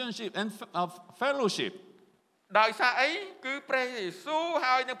relationship and fellowship. ដោយសារអីគឺព្រះយេស៊ូវ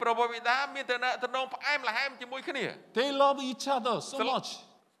ហើយនិងព្រះបិតាមានទំនាក់ទំនងផ្អែមល្ហែមជាមួយគ្នា They love each other so much.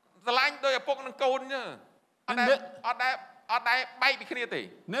 ស្រឡាញ់ដោយឪពុកនិងកូនអត់ដែលបែកពីគ្នាទេ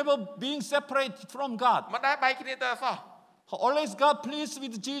Never being separated from God. មិនដែលបែកគ្នាទៅអសោះ Always God pleased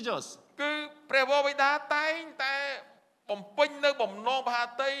with Jesus. គឺព្រះបិតាតែងតែបំពេញនៅបំណងមហា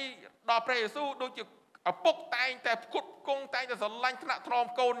តីដល់ព្រះយេស៊ូវដូចជាឪពុកតែងតែផ្គត់ផ្គង់តែងតែស្រឡាញ់ថ្នាក់ថ្នម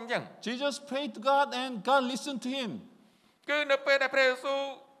កូនអញ្ចឹង Jesus prayed to God and God listened to him. គឺនៅពេលដែលព្រះយេស៊ូវ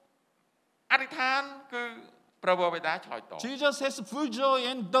អធិដ្ឋានគឺ ព្រះវរបិតាឆ្លើយតប Jesus has full joy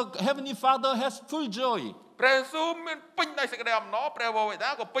and the Heavenly Father has full joy ព្រះយេស៊ូវមានពេញដោយសេចក្តីអំណរព្រះវរបិតា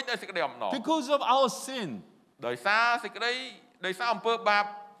ក៏ពេញដោយសេចក្តីអំណរ because of our sin. ដោយសារសេចក្តីដោយសារអំពើបាប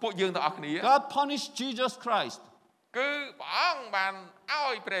ពួកយើងទាំងអស់គ្នា God punished Jesus Christ. គឺព្រះអង្គបាន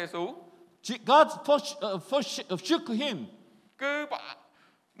ឲ្យព្រះយេស៊ូវ God forsook him. គឺ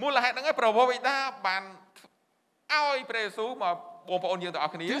មូលហេតុហ្នឹងឯងព្រះវរបិតាបានឲ្យព្រះយេស៊ូវមកបងប្អូនយើងទាំងអ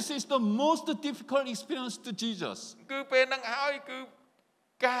ស់គ្នា This is the most difficult experience to Jesus. គឺពេលហ្នឹងហើយគឺ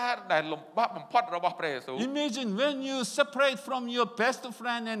ការដែលលំបាកបំផុតរបស់ព្រះយេស៊ូវ Imagine when you separate from your best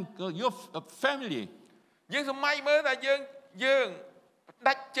friend and your family. យើងសម័យមើលថាយើង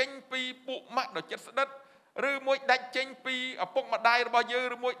ដាច់ចេញពីពួកម៉ាក់ដ៏ចិត្តស្ដិតឬមួយដាច់ចេញពីឪពុកម្ដាយរបស់យើង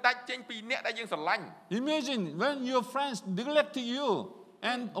ឬមួយដាច់ចេញពីអ្នកដែលយើងស្រឡាញ់ Imagine when your friends neglect you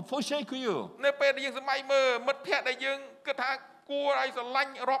and forsake you. នៅពេលដែលយើងសម័យមើលមិត្តភ័ក្តិដែលយើងគិតថាគួរឲ្យស្រឡា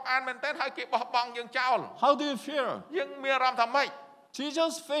ញ់រាប់អានមែនទែនហើយគេបោះបង់យើងចោល How do you feel? យើងមានអារម្មណ៍ថាម៉េច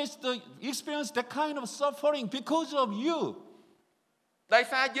Jesus faced the experience that kind of suffering because of you. ដោយ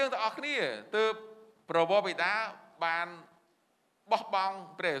សារយើងទាំងអស់គ្នាទើបព្រះវរបិតាបានបោះបង់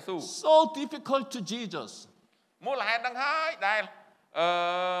ព្រះយេស៊ូវ So difficult to Jesus. មូលហេតុហ្នឹងហើយដែល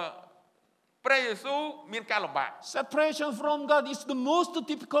ព្រះយេស៊ូវមានការលំបាក Separation from God is the most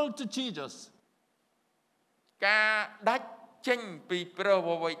difficult to Jesus. ការដាច់ចេញពីព្រះវ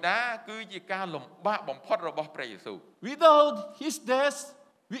របិតាគឺជាការលំបាកបំផុតរបស់ព្រះយេស៊ូវ Without His death,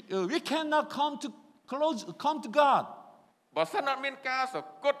 we cannot come to God. បើសិនអត់មានការស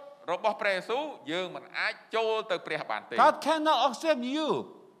គត់របស់ព្រះយេស៊ូវយើងមិនអាចចូលទៅព្រះបានទេ God cannot accept you.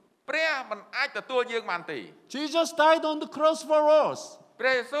 ព្រះមិនអាចទទួលយើងបានទេ Jesus died on the cross for us. ព្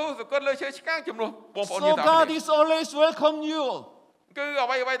រះយេស៊ូវសគត់លើឈើឆ្កាងជំនួសបងប្អូន So យើងទាំងអស់ God គ្នា is always welcome you. គឺអ្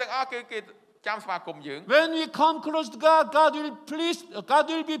វីៗទាំងអស់គឺគេចាំស្វាគមន៍យើង When we come close to God, God will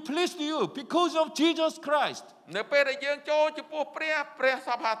be pleased to you because of Jesus Christ. នៅពេលដែលយើងចូលចំពោះព្រះស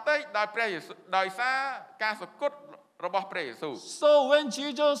ព្វហត្ថិដោយព្រះយេស៊ូវដោយសារការសគត់របស់ព្រះយេស៊ូវ So when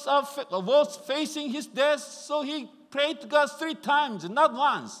Jesus was facing his death, so he prayed to God 3 times, not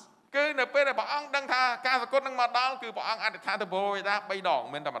once. គឺនៅពេលដែលព្រះអង្គដឹងថាការសគត់នឹងមកដល់គឺព្រះអង្គអធិដ្ឋានទៅព្រះវេដា3ដង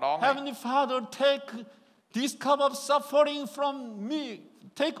មិនតែម្ដងទេ Heavenly Father, take this cup of suffering from me,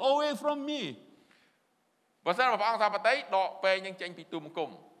 take away from me. បើសិនព្រះអង្គថាបតីដកពេងនឹងចេញពីទូបង្គំ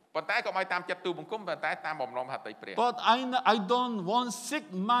ប៉ុន្តែក៏មិនតាមចិត្តទូបង្គំប៉ុន្តែតាមបំណងហត្ថីព្រះ But I don't want seek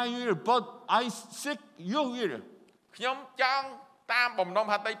my will, but I seek your will. ខ្ញុំចង់តាមបំណង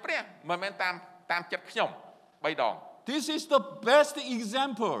ហត្ថីព្រះមិនមែនតាមចិត្តខ្ញុំ3ដង This is the best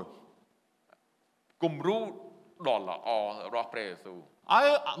example. គំរូដ៏ល្អរបស់ព្រះយេស៊ូវ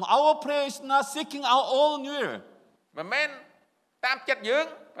Our prayer is not seeking our own will. មិនមែនតាមចិត្តយើង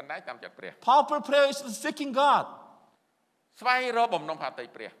ប៉ុន្តែតាមចិត្តព្រះ Proper prayer is seeking God. ស្វែងរកបំណងហត្ថី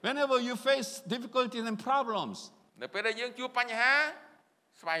ព្រះ Whenever you face difficulties and problems, នៅពេលដែលយើងជួបបញ្ហា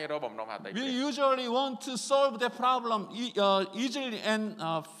ស្វែងរកបំណងហត្ថីព្រះ we usually want to solve the problem easily and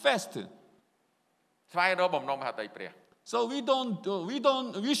fast. ស្វែងរកបំណងហត្ថីព្រះ So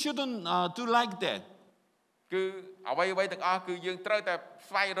we shouldn't do like that. គឺអ្វីទាំងអស់គឺយើងត្រូវតែ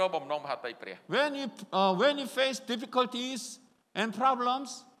ស្វែងរកបំណងហត្ថីព្រះ When you face difficulties and problems,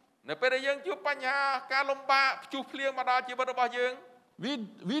 នៅពេលដែលយើងជួបបញ្ហាការលំបាកព្យុះភ្លៀងមកដល់ជីវិតរបស់យើង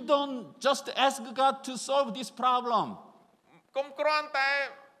we don't just ask God to solve this problem. កុំគ្រាន់តែ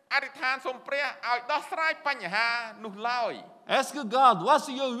អធិដ្ឋានសូមព្រះឲ្យដោះស្រាយបញ្ហានោះឡើយ Ask God, what's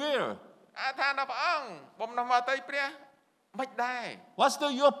your will? អធិដ្ឋានដល់ព្រះអង្គបំណងហត្ថីព្រះមិនដែរ What's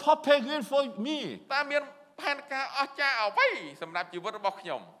your perfect will for me? តើមានផែនការអស្ចារ្យអ្វីសម្រាប់ជីវិតរបស់ខ្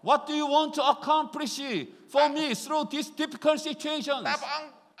ញុំ What do you want to accomplish for me through these difficult situations? តើព្រះអង្គ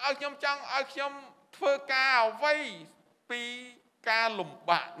ឲ្យខ្ញុំចង់ឲ្យខ្ញុំធ្វើការអ្វីពីការលំ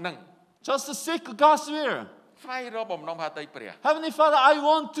បាកនឹង Just seek God's will. ស្វែងរកបំណងហត្ថីព្រះ Heavenly Father, I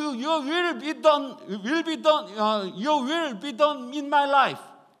want to your will be done. Your will be done in my life.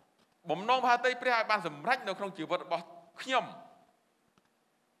 បំណងហត្ថីព្រះឲ្យបានសម្រេចនៅក្នុងជីវិតរបស់ខ្ញុំ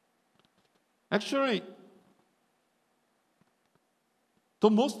Actually, the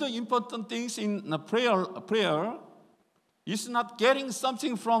most important things in a prayer is not getting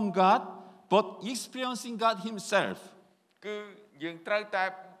something from God, but experiencing God Himself. គឺយើងត្រូវតែ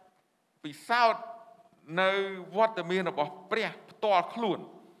ពិសោធន៍នៅវត្តមានរបស់ព្រះផ្ទាល់ខ្លួន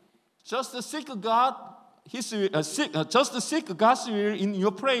Just to seek God, just to seek God's will in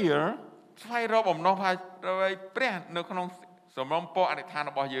your prayer. ស្វែងរកបំណងហត្ថីព្រះនៅក្នុងសំណពរអធិដ្ឋាន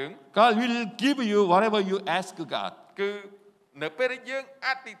របស់យើង God will give you whatever you ask God. គឺនៅពេលដែលយើងអ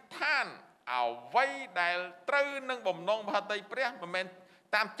ធិដ្ឋានអ្វីដែលត្រូវនឹងបំណងហត្ថីព្រះមិនមែន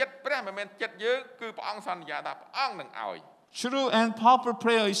តាមចិត្តព្រះមិនមែនចិត្តយើងគឺព្រះអង្គសន្យាថាព្រះអង្គនឹងឲ្យ True and proper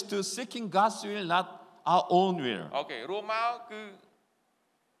prayer is to seeking God's will, not our own will. អូខេរួមមកគឺ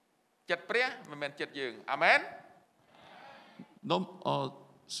ចិត្តព្រះមិនមែនចិត្តយើងអាមែន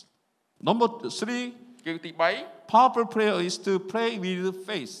Number 3, គឺទី powerful prayer is to pray with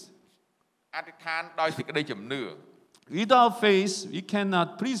faith. 3អធិដ្ឋានដោយសេចក្តីជំនឿ Without faith, we cannot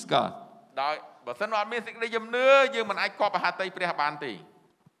please God. ដោយបើសិនអត់មានសេចក្តីជំនឿយើងមិនអាចគប់អហត្ថ័យព្រះបានទេ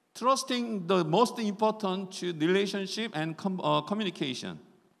Trusting the most important to relationship and communication.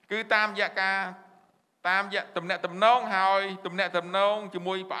 គឺតាមរយៈការតាមរយៈទំនាក់ទំនងហើយទំនាក់ទំនងជា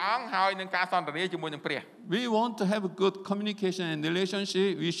មួយព្រះអង្គហើយនឹងការសន្ទនាជាមួយនឹងព្រះ We want to have a good communication and relationship.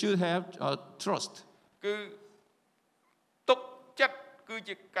 We should have trust. គឺទុកចិត្តគឺ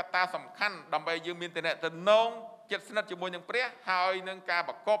ជាកត្តាសំខាន់ដើម្បីយើងមានទំនាក់ទំនងចិត្តស្និទ្ធជាមួយនឹងព្រះហើយនឹងការ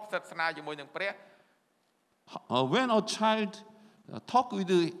ប្រកបសិទ្ធស្នាជាមួយនឹងព្រះ When a child talk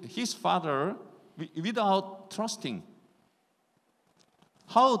with his father without trusting,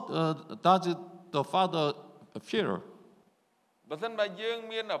 how does the father feel? បើសិនបើយើង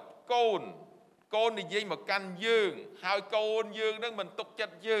មានកូននិយាយមកកាន់យើងហើយកូនយើងនឹងមិនទុកចិ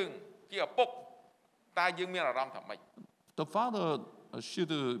ត្តយើងជាឪពុកតើយើងមានអារម្មណ៍ថាម៉េច The father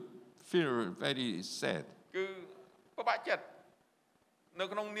should feel very sad. គឺពិបាកចិត្តនៅ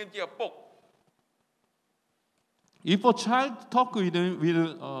ក្នុងនាមជាឪពុក If a child talk with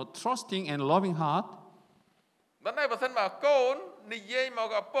trusting and loving heart, ប៉ុន្តែបើសិនបើកូននិយាយម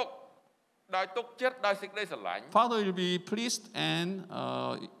កឪពុកដោយទុកចិត្តដោយសេចក្តីស្រឡាញ់ father will be pleased and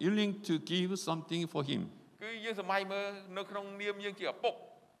willing to give something for him. គឺយើងសម័យមើលនៅក្នុងនាមយើងជាឪពុក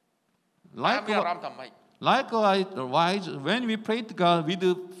មានអារម្មណ៍ថាម៉េច Likewise, when we pray to God with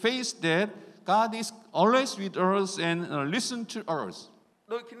the faith that God is always with us and listen to us,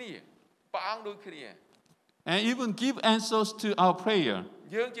 ដូចគ្នាព្រះអង្គដូចគ្នា and even give answers to our prayer.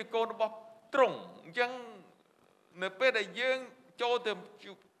 យើងជាកូនរបស់ទ្រង់អញ្ចឹងនៅពេលដែលយើងចូលទៅ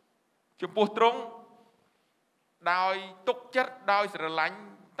ចំពោះទ្រង់ដោយទុកចិត្តដោយស្រឡាញ់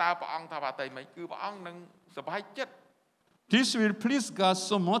តើព្រះអង្គថាអ្វីម៉េចគឺព្រះអង្គនឹងសប្បាយចិត្ត This will please God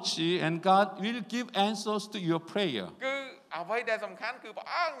so much, and God will give answers to your prayer. គឺអ្វីដែលសំខាន់គឺព្រះ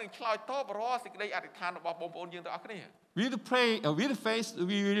អង្គនឹងឆ្លើយតបរាល់សេចក្តីអធិដ្ឋានរបស់បងប្អូនយើងទាំងអស់គ្នា With faith,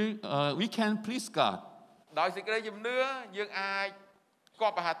 we can please God. ដោយសេចក្តីជំនឿយើងអាចគ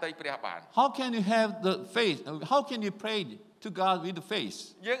ប់អហត្ថ័យព្រះបាន How can you have the faith? How can you pray to God with the faith?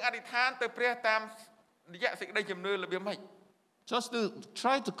 យើងអធិដ្ឋានទៅព្រះតាមរយៈសេចក្តីជំនឿរបៀបម៉េច Just to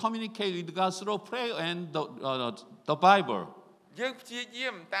try to communicate with God through prayer and the Bible. យើងព្យាយា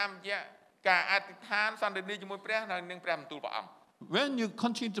មតាមរយៈការអធិដ្ឋានសន្ទនាជាមួយព្រះនិងព្រះបន្ទូលព្រះអង្គ When you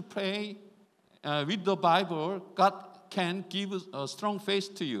continue to pray with the Bible, God can give a strong faith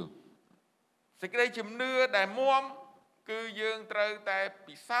to you. សេចក្តីជំនឿដែលមាំគឺយើងត្រូវតែ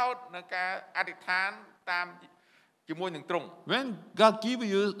ពិសោធន៍នឹងការអធិដ្ឋានតាមជាមួយនឹងទ្រង់ When God gives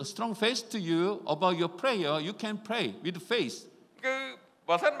you a strong faith to you about your prayer, you can pray with faith. គឺ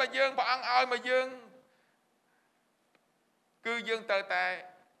បើសិនបើយើងព្រះអង្គឲ្យមកយើងគឺយើងត្រូវតែ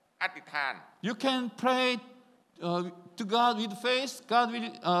អធិដ្ឋាន You can pray to God with faith. God will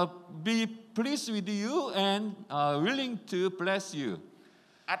be pleased with you and willing to bless you.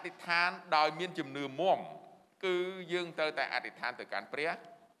 អធិដ្ឋានដោយមានជំនឿមាំគឺយើងត្រូវតែអធិដ្ឋានទៅកាន់ព្រះ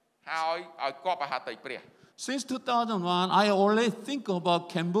ហើយឲ្យគប់អហត្ថ័យព្រះ Since 2001, I always think about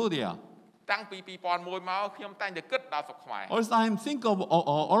Cambodia. តាំងពី2001មកខ្ញុំតែងតែគិតដល់ស្រុកខ្មែរ Also, I think of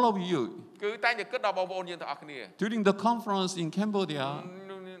all of you. គឺតែងតែគិតដល់បងប្អូនយើងទាំងអស់គ្នា During the conference in Cambodia,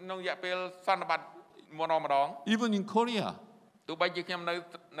 ក្នុងរយៈពេលសន្និបាតម្ដង even in Korea, ទោះបីជាខ្ញុំ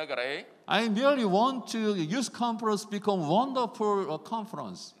នៅកូរ៉េ I really want to use conference become wonderful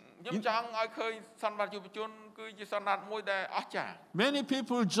conference. ខ្ញុំចង់ឲ្យឃើញសន្និបាតយុវជនគឺជាសន្និបាតមួយដែលអស្ចារ្យ Many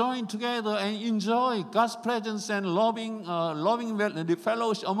people join together and enjoy God's presence and loving the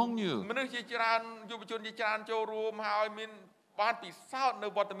fellowship among you. មនុស្សជាច្រើនយុវជនជាច្រើនចូលរួមហើយមានបានពិសោធន៍នៅ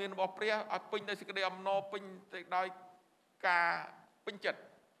វត្តមានរបស់ព្រះឲ្យពេញដោយសេចក្តីអំណរពេញដោយការពេញចិត្ត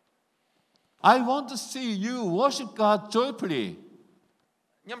I want to see you worship God joyfully.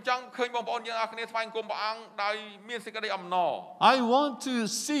 ខ្ញុំចង់ឃើញបងប្អូនយើងអរគ្នាថ្វាយបង្គំព្រះអង្គដោយមានសេចក្តីអំណរ I want to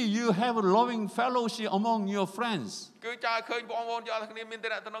see you have a loving fellowship among your friends. គឺចង់ឲ្យឃើញបងប្អូនយើងអរគ្នាមាន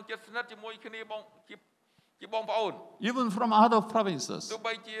ទំនាក់ទំនងជិតស្និទ្ធជាមួយគ្នាជាបងប្អូន Even from other provinces. ទោះ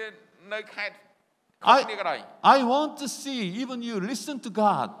បីជានៅខេត្តខុសគ្នាក៏ដោយ I want to see even you listen to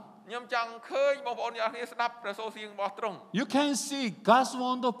God. ខ្ញុំចង់ឃើញបងប្អូនយើងអរគ្នាស្ដាប់ព្រះសូរសៀងរបស់ទ្រង់ You can see God's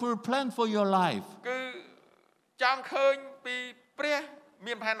wonderful plan for your life. គឺចង់ឃើញពីព្រះ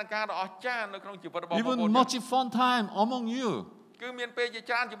មានផែនការដ៏អស្ចារ្យនៅក្នុងជីវិតរបស់បងប្អូន Even much fun time among you. គឺមានពេលជា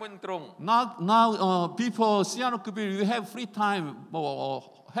ច្រើនជាមួយនឹងទ្រង់ Now people you have free time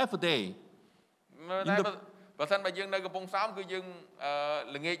half a day. តែបើ បើសិនបើយើងនៅកំពង់សោមគឺយើង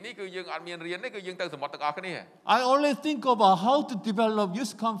ល្ងាចនេះគឺយើងអត់មានរៀនទេគឺយើងទៅសមុទ្រទាំងអស់គ្នា I always think about how to develop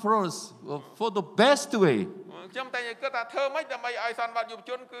youth conference for the best way. ខ្ញុំតែគិតថាធ្វើម៉េចដើម្បីឲ្យសន្និបាតយុវ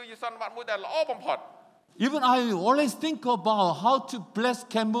ជនគឺជាសន្និបាតមួយដែលល្អបំផុត Even I always think about how to bless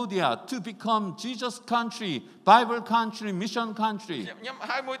Cambodia to become Jesus country, Bible country, mission country. ខ្ញុំ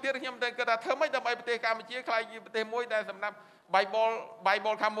ហើយមួយទៀតខ្ញុំតែគិតថាធ្វើម៉េចដើម្បីប្រទេសកម្ពុជាខ្លាយជាប្រទេសមួយដែលសម្រាប់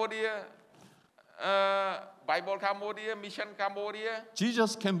Bible Cambodia Bible Cambodia, Mission Cambodia,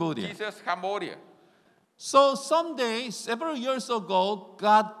 Jesus Cambodia. Jesus Cambodia. So someday, several years ago,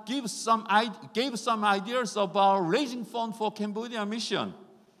 God gave some ideas about raising fund for Cambodia mission.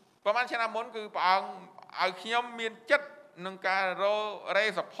 ប្រហែលឆ្នាំមុនគឺព្រះអង្គឲ្យខ្ញុំមានចិត្តនឹងការរេ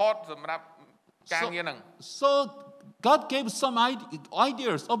support សម្រាប់ការងារហ្នឹង So God gave some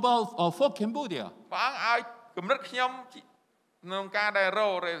ideas about for Cambodia. ព្រះអង្គឲ្យគំនិតខ្ញុំក្នុងការដែល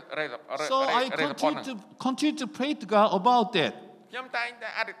រេ So I continue to pray to God about that. ខ្ញុំតែងតែ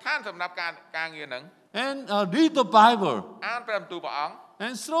អធិដ្ឋានសម្រាប់ការងារហ្នឹង And read the Bible. អានព្រះបន្ទូលព្រះអង្គ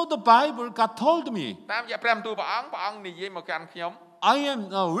And through the Bible, God told me, តាមរយៈព្រះបន្ទូលព្រះអង្គនិយាយមកកាន់ខ្ញុំ I am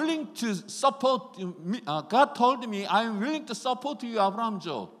willing to support. God told me, I am willing to support you, Abraham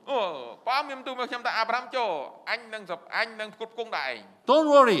Joe. ព្រះអង្គមានបន្ទូលមកខ្ញុំថាអាប់រ៉ាំចូលអញនឹងផ្គត់ផ្គង់ដែរឯង Don't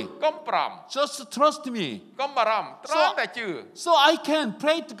worry. កុំប្រំ Just trust me. កុំបារម្ភត្រង់តែជឿ So I can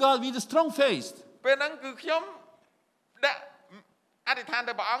pray to God with a strong faith. ពេលហ្នឹងគឺខ្ញុំដាក់អធិដ្ឋាន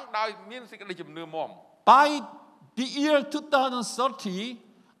ទៅព្រះអង្គដោយមានសេចក្តីជំនឿមាំ By the year 2030,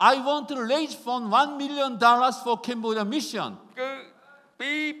 I want to raise fund $1 million for Cambodia mission. គឺ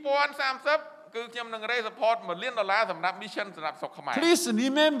2030គឺខ្ញុំនឹង raise support $1 millionសម្រាប់ mission សម្រាប់ស្រុកខ្មែរ Please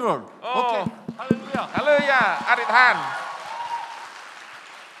remember. Okay. Hallelujah. Hallelujah អធិដ្ឋាន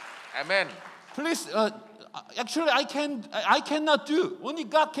Amen. Please, actually I cannot do. Only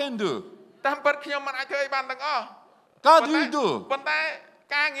God can do. តាមពិតខ្ញុំមិនអាចធ្វើឲ្យបានទាំងអស់ God will do. ប៉ុន្តែ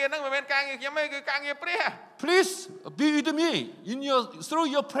ការងារហ្នឹងមិនមែនការងារខ្ញុំទេគឺការងារព្រះ Please be with me through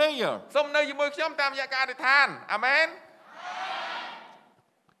your prayer. សូមនៅជាមួយខ្ញុំតាមរយៈការអធិដ្ឋាន Amen.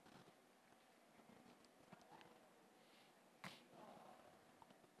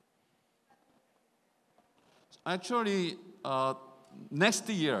 Actually, next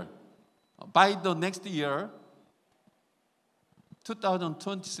year, by the next year,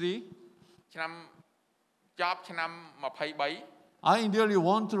 2023, ឆ្នាំចប់ឆ្នាំ23 I really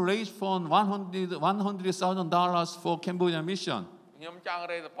want to raise fund $100,000 for Cambodia mission. ខ្ញុំចង់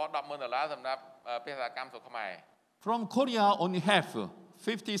raise support $10,000 សម្រាប់បេសកកម្មស្រុកខ្មែរ From Korea, only half,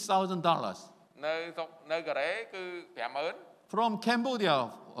 $50,000. នៅកូរ៉េគឺ50,000 From Cambodia,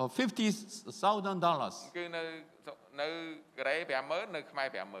 $50,000. គឺនៅកូរ៉េ50,000នៅខ្មែរ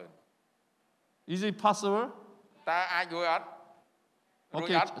50,000 Is it possible? តើអាចរួចអត់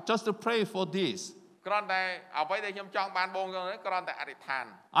Okay, just to pray for this. គ្រាន់តែអ្វីដែលខ្ញុំចង់បានបងគ្រាន់តែអធិដ្ឋាន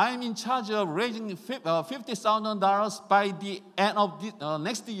I am in charge of raising $50,000 by the end of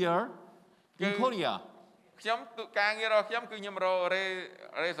next year in Korea. ខ្ញុំការងាររបស់ខ្ញុំគឺខ្ញុំ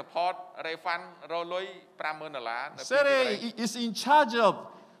រេ support រេ fund រលុយ$50,000 នៅ Sere is in charge of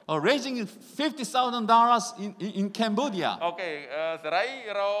raising $50,000 in Cambodia. អូខេសេរី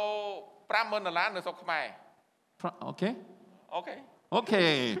រ$50,000 នៅស្រុកខ្មែរ Okay? អូខេ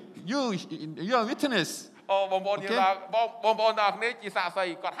Okay. You are witness. បងប្អូនបងប្អូនទាំងអស់គ្នាជាសាក្សី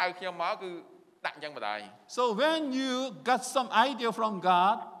គាត់ហៅខ្ញុំមកគឺដាក់អញ្ចឹងបណ្ដោយ So when you got some idea from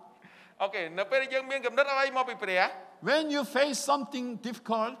God, អូខេនៅពេលដែលយើងមានគំនិតអ្វីមកពីព្រះ when you face something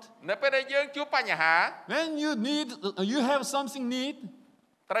difficult, នៅពេលដែលយើងជួបបញ្ហា when you have something need,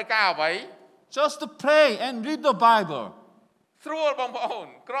 ត្រូវការអ្វី just to pray and read the Bible ស្រួលបងប្អូន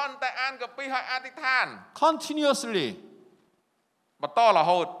គ្រាន់តែអានកាពីហើយអធិដ្ឋាន continuously. បន្តរ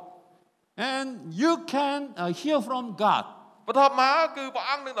ហូត And you can hear from God. បន្ទាប់មកគឺព្រះ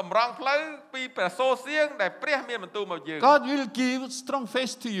អង្គនឹងតម្រង់ផ្លូវពីព្រះសូរសៀងដែលព្រះមានបន្ទូលមកយើង God will give strong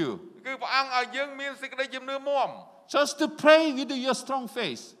faith to you. គឺព្រះអង្គឲ្យយើងមានសេចក្តីជំនឿមាំ Just to pray with your strong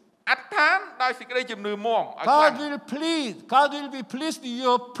faith. អធិដ្ឋានដោយសេចក្តីជំនឿមាំឲ្យខ្លាំង God will be pleased with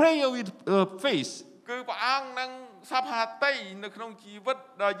your prayer with faith. គឺព្រះអង្គនឹងសពហាតីនៅក្នុងជីវិត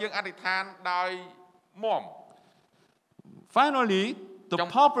ដែលយើងអធិដ្ឋានដោយមាំ Finally, the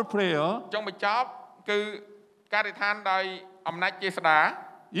proper prayer ចុងបញ្ចប់គឺការអធិដ្ឋានដោយអំណាចចេស្តា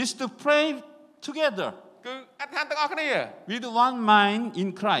is to pray together គឺអធិដ្ឋានទាំងអស់គ្នា with one mind in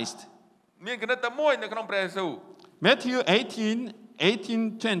Christ. មានគណិតតែមួយនៅក្នុងព្រះយេស៊ូវ Matthew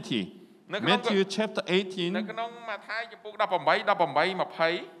 18:20. Matthew chapter 18. នៅក្នុងម៉ាថាយចំពុក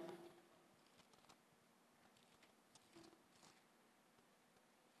18:20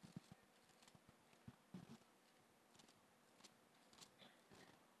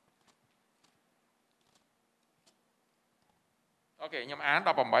 អូខេខ្ញុំអាន18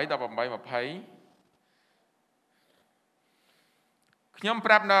 ខ្ញុំ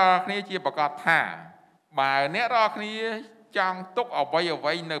ប្រាប់ដល់គ្នាជាប្រកាសថាបើអ្នករាល់គ្នាចង់ទុកអ្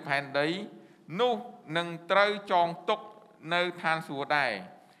វីនៅផែនដីនោះនឹងត្រូវចងទុកនៅឋានសួគ៌ដែរ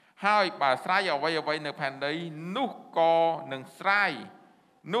ហើយបើស្រ័យអ្វីនៅផែនដីនោះក៏នឹងត្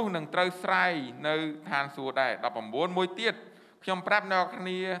រូវស្រ័យនៅឋានសួគ៌ដែរ19មួយទៀតខ្ញុំប្រាប់អ្នកគ្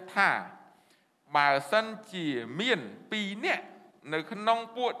នាថាបើសិនជាមាន2នាក់នៅក្នុង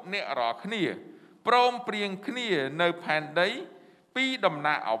ពួកអ្នករាល់គ្នាព្រមព្រៀងគ្នានៅផែនដីពីដំ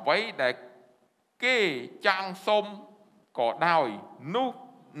ណាក់អ្វីដែលគេចង់សុំក៏ដោយនោះ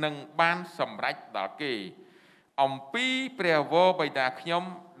នឹងបានសម្រេចដល់គេអំពីព្រះវរបិតាខ្ញុំ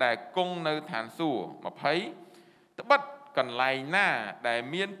ដែលគង់នៅឋានសួគ៌20ត្បិតកន្លែងណាដែល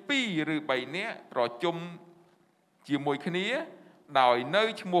មាន2ឬ3នាក់ប្រជុំជាមួយគ្នាដោយនៅ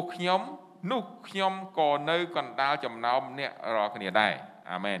ឈ្មោះខ្ញុំនោះខ្ញុំក៏នៅកណ្ដាលចំណោមអ្នករាល់គ្នាដែរ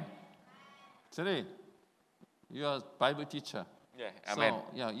អាមែន Today you are Bible teacher. Yeah, amen. So,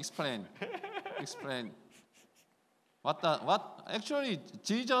 yeah, explain. What actually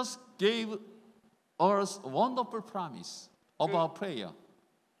Jesus gave us wonderful promise about prayer.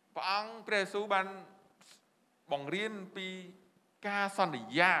 ព្រះអង្គព្រះយេស៊ូវបានបង្រៀនពីការសន្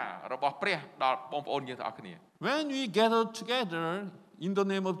យារបស់ព្រះដល់បងប្អូនយើងទាំងអស់គ្នា When we gather together in the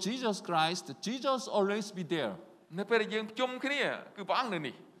name of Jesus Christ, Jesus always be there. នៅពេលដែលយើងប្រជុំគ្នាគឺព្រះអង្គនៅ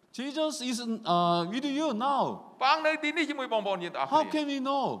នេះ Jesus is with you now. ព្រះអង្គនៅទីនេះជាមួយបងប្អូនយើងទាំងអស់គ្នា How can we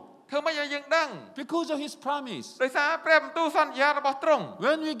know? ធ្វើម៉េចឲ្យយើងដឹង Because of His promise. ដោយសារព្រះបន្ទូលសន្យារបស់ទ្រង់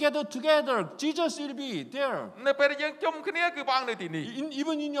When we gather together, Jesus will be there. នៅពេលដែលយើងជុំគ្នាគឺព្រះអង្គនៅទីនេះ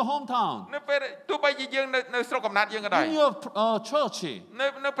Even in your hometown. នៅពេលទោះបីជាយើងនៅស្រុកកំណើតយើងក៏ដោយ In your church.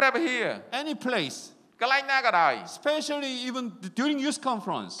 នៅព្រះវិហារ Any place. កន្លែងណាក៏ដោយ Especially even during youth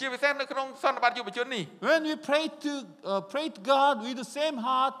conference. ជាពិសេសនៅក្នុងសន្និបាតយុវជននេះ When we pray to God with the same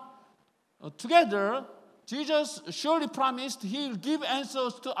heart together, Jesus surely promised He will give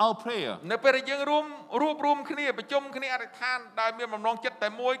answers to our prayer. នៅពេលដែលយើងរួមគ្នាប្រជុំគ្នាអធិដ្ឋានដោយមានបំណងចិត្តតែ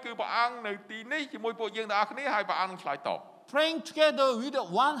មួយគឺព្រះអង្គនៅទីនេះជាមួយពួកយើងទាំងអស់គ្នាហើយព្រះអង្គនឹងឆ្លើយតប Praying together with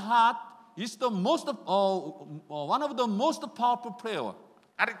one heart is the one of the most powerful prayer.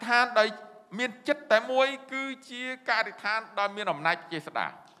 អធិដ្ឋានដោយមានចិត្តតែមួយគឺជាការអធិដ្ឋានដោយមានអំណាចជាស្ដា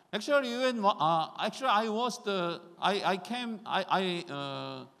Actually, I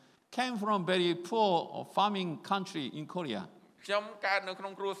came from very poor farming country in Korea. ខ្ញុំកើតនៅក្នុ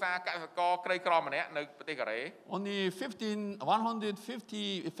ងគ្រួសារកសិករក្រីក្រម្នាក់នៅប្រទេសកូរ៉េ Only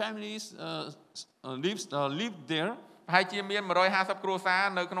 150 families live there. ប្រហែលជាមាន150គ្រួសារ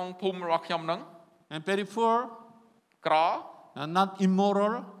នៅក្នុងភូមិរបស់ខ្ញុំហ្នឹង And very poor. ក្រ Not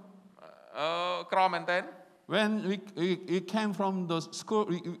immoral. ក្រមែនតើ When we came from the school,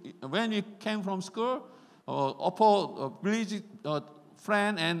 upper village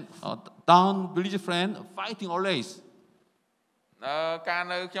friend and down village friend fighting always. កាល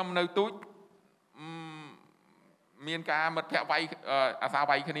នៅខ្ញុំនៅទូចមានការមិត្តភក្តិវាយអាសា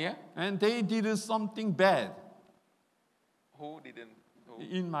វាយគ្នា And they did something bad. Who didn't?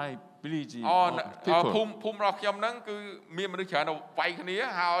 In my village. ភូមិរបស់ខ្ញុំហ្នឹងគឺមានមនុស្សច្រើនវាយគ្នា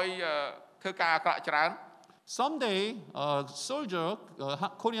ហើយធ្វើការអាក្រក់ច្រើន Someday,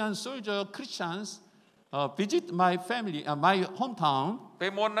 Korean soldier Christians visit my family, my hometown. ពេ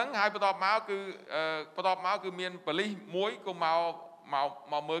លមុនហ្នឹងហើយបន្ទាប់មកគឺមានប៉ូលីសមួយក៏ម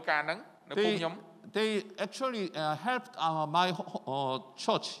កមើលការហ្នឹងនៅភូមិខ្ញុំ They actually helped my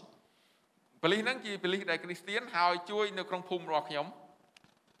church. ប៉ូលីសហ្នឹងជាប៉ូលីសដែលគ្រីស្ទានហើយជួយនៅក្នុងភូមិរបស់ខ្ញុំ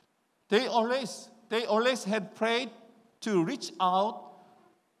They always had prayed to reach out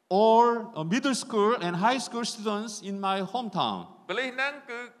all middle school and high school students in my hometown. ប៉ូលីសហ្នឹង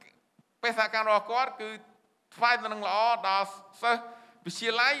គឺបេសកកម្មរបស់គាត់គឺថ្វាយដំណឹងល្អដល់សិស្សវិទ្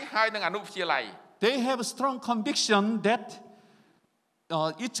យាល័យហើយនិងអនុវិទ្យាល័យ They have a strong conviction that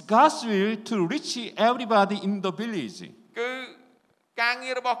it's God's will to reach everybody in the village. គឺការ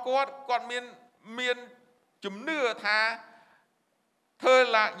ងាររបស់គាត់មានជំនឿថាធ្វើ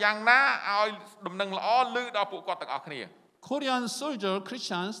យ៉ាងណាឲ្យដំណឹងល្អឮដល់ពួកគាត់ទាំងអស់គ្នា Korean soldier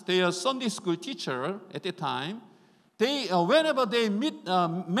Christians, they are Sunday school teacher at the time. They whenever they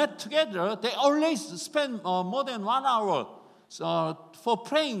met together, they always spend more than 1 hour for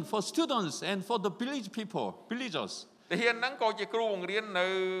praying for students and for the villagers. ទាហានហ្នឹងក៏ជាគ្រូបង្រៀននៅ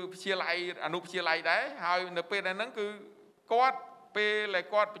វិទ្យាល័យអនុវិទ្យាល័យដែរហើយនៅពេលហ្នឹងគឺគាត់ពេលដែល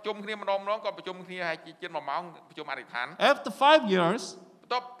គាត់ប្រជុំគ្នាម្ដងគាត់ប្រជុំគ្នាហើយជា1ម៉ោងប្រជុំអធិដ្ឋាន After 5 years, ប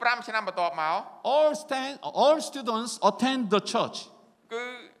ន្ទាប់5ឆ្នាំបន្ទាប់មក all students attend the church.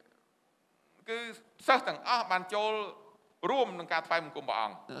 គឺសិស្សទាំងអស់បានចូលរួមក្នុងការថ្វាយបង្គំព្រះអ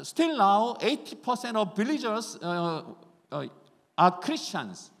ង្គ Still now, 80% of villagers are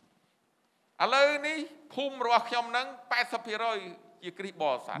Christians. ឥឡូវនេះភូមិរបស់ខ្ញុំហ្នឹង 80% ជាគ្រីស្ទប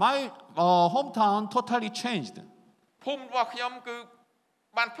រិស័ទ My hometown totally changed. ភូមិរបស់ខ្ញុំគឺ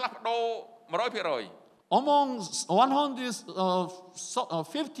បានផ្លាស់ប្ដូរ 100% Among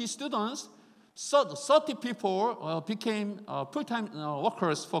 150 students, 30 people became full-time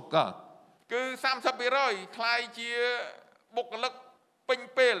workers for God. គឺ 30% ខ្លាយជាបុគ្គលិកពេញ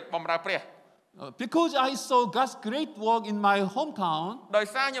ពេលបម្រើព្រះ Because I saw God's great work in my hometown, ដោយ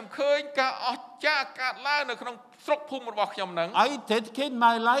សារខ្ញុំឃើញការអស្ចារ្យកើតឡើងនៅក្នុងស្រុកភូមិរបស់ខ្ញុំហ្នឹង I dedicate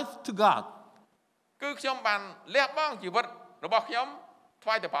my life to God. គឺខ្ញុំបានលះបង់ជីវិតរបស់ខ្ញុំថ្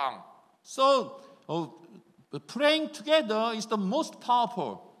វាយទៅព្រះអង្គ So praying together is the most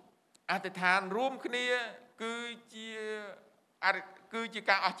powerful. អធិដ្ឋានរួមគ្នាគឺជា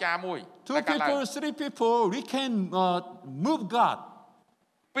ការអស្ចារ្យមួយ Two people, three people, we can move God.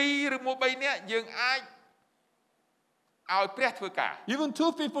 2 ឬមួយ 3 នាក់យើងអាចឲ្យព្រះធ្វើការ Even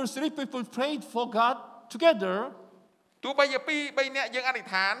 2 people, 3 people prayed for God together. ទោះបីជា 2 3 នាក់យើងអធិ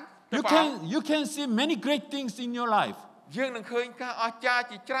ដ្ឋាន You can see many great things in your life. យើងនឹងឃើញការអស្ចារ្យ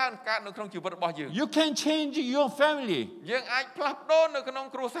ជាច្រើនកើតនៅក្នុងជីវិតរបស់យើង You can change your family. យើងអាចផ្លាស់ប្ដូរនៅក្នុង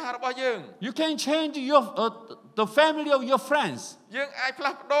គ្រួសាររបស់យើង You can change the family of your friends. យើងអាចផ្លា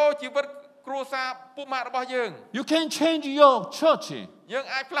ស់ប្ដូរជីវិតគ្រួសារពុកម៉ាក់របស់យើង You can change your church. យើង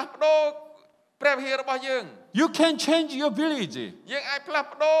អាចផ្លាស់ប្ដូរព្រះវិហាររបស់យើង You can change your village. យើងអាចផ្លាស់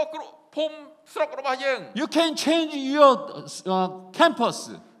ប្ដូរភូមិស្រុករបស់យើង You can change your campus.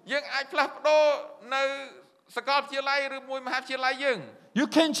 យើងអាចផ្លាស់ប្ដូរនៅសាកលវិទ្យាល័យឬមួយមហាវិទ្យាល័យយើង You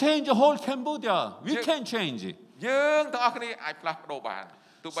can change the whole Cambodia. We can change it. យើងទាំងអស់គ្នាអាចផ្លាស់ប្ដូរបាន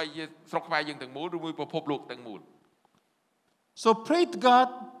ទោះបីជាស្រុកខ្មែរយើងទាំងមូលឬមួយពិភពលោកទាំងមូល So pray to God.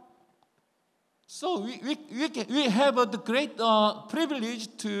 So we have the great privilege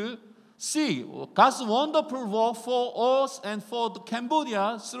to see God's wonderful work for us and for the Cambodia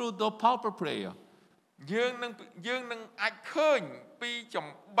through the powerful prayer. យើងនឹងអាចឃើញពីច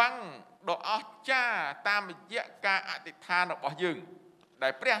ម្បាំងដ៏អស្ចារ្យតាមរយៈការអធិដ្ឋានរបស់យើងដែ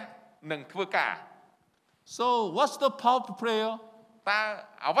លព្រះនឹងធ្វើការ So what's the powerful prayer? តើ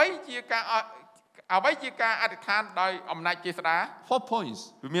អ្វីជាការអធិដ្ឋានដោយអំណាចជាស្ដា 4 points.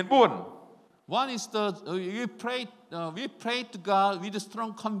 វាមាន One is we pray to God with a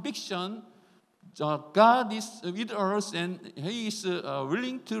strong conviction. God is with us and He is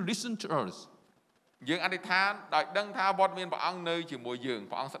willing to listen to us. យើងអធិដ្ឋានដោយដឹងថាវត្តមានព្រះអង្គនៅជាមួយយើង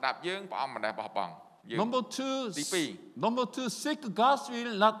ព្រះអង្គស្ដាប់យើងព្រះអង្គមិនដែលបោះបង់ Number two, seek God's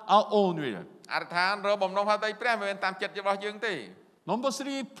will, not our own will. អធិដ្ឋានរកបំណងហេតុព្រះមិនមែនតាមចិត្តរបស់យើងទេ Number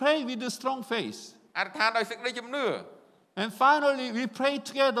 3, pray with a strong faith. អធិដ្ឋានដោយសេចក្តីជំនឿ And finally, we pray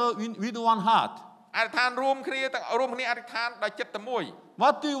together with one heart. អធិដ្ឋានរួមគ្នាអធិដ្ឋានដោយចិត្តតែមួយ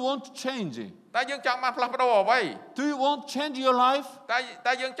What do you want to change? តើយើងចង់បានផ្លាស់ប្ដូរអ្វី Do you want to change your life?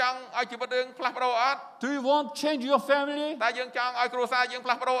 តើយើងចង់ឲ្យជីវិតយើងផ្លាស់ប្ដូរអត់ Do you want to change your family? តើយើងចង់ឲ្យគ្រួសារយើងផ្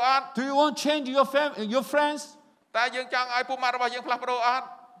លាស់ប្ដូរអត់ Do you want to change your friends? តើយើងចង់ឲ្យពុកម៉ាក់របស់យើងផ្លាស់ប្ដូរអត់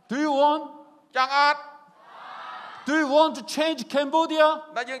Do you want? ចង់អត់ Do you want to change Cambodia?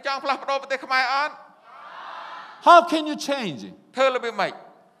 តើយើងចង់ផ្លាស់ប្ដូរប្រទេសខ្មែរអត់ How can you change? ធ្វើរបៀបម៉េច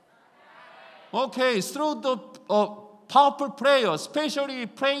Okay, through the powerful prayer, especially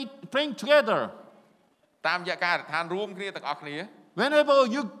praying together. តាមរយៈការអធិដ្ឋានរួមគ្នាទាំងអស់គ្នា Whenever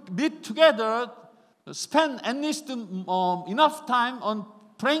you meet together, spend at least enough time on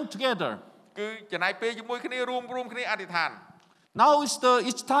praying together. គឺចំណាយពេលជាមួយគ្នារួមគ្នាអធិដ្ឋាន Now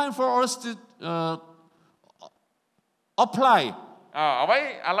it's time for us to apply. អ្វី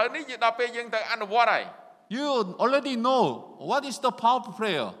ឥឡូវនេះដល់ពេលយើងទៅអនុវត្តហើយ You already know what is the powerful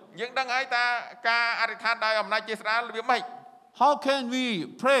prayer. យើងដឹងហើយថាការអធិដ្ឋានដោយអំណាចជាស្ដារបៀបម៉េច How can we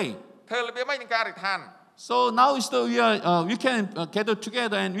pray? ធ្វើរបៀបម៉េចក្នុងការអធិដ្ឋាន So now we can gather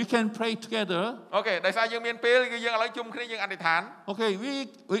together and we can pray together. អូខេដោយសារយើងមានពេលគឺយើងឥឡូវជុំគ្នាយើងអធិដ្ឋាន Okay, we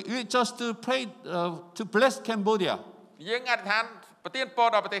just to pray to bless Cambodia. យើងអធិដ្ឋានប្រទានពរ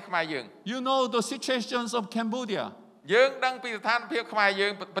ដល់ប្រទេសខ្មែរយើង You know the situations of Cambodia. យើងដឹងពីស្ថានភាពខ្មែរយើ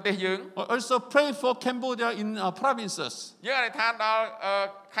ងប្រទេសយើង Also pray for Cambodia in provinces. យើងអធិដ្ឋានដល់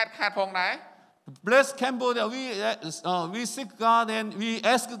ខេត្តផងដែរ Bless Cambodia. We seek God and we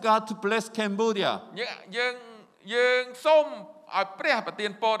ask God to bless Cambodia. យើងសូមឲ្យព្រះប្រទា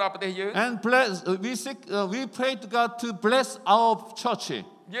នពរដល់ប្រទេសយើង And we pray to God to bless our church.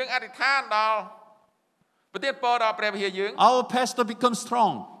 យើងអធិដ្ឋានដល់ប្រទានពរដល់ព្រះវិហារយើង Our pastor become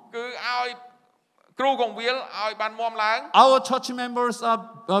strong. គឺឲ្យគ្រូកងវិលឲ្យបានមាំឡើង Our church members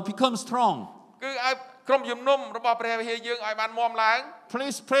become strong. គឺឲ្យក្រុមជំនុំរបស់ព្រះវិហារយើងឲ្យបានមាំឡើង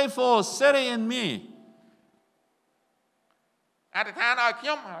Please pray for Seri and me. អធិដ្ឋានឲ្យខ្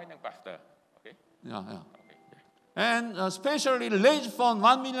ញុំហើយនឹង pastor. Okay. Yeah. And especially raise fund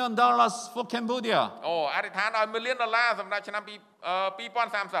 $1 million for Cambodia. អូអធិដ្ឋានឲ្យ$1 លានសម្រាប់ឆ្នាំ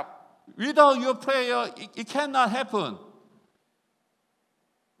2030 Without your prayer, it cannot happen.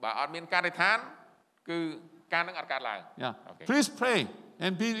 បើអត់មានការអធិដ្ឋានគឺការនឹងអត់កើតឡើង Yeah. Okay. Please pray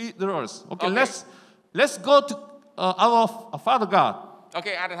and be leaders. Okay, Okay. let's go to our Father God. អូ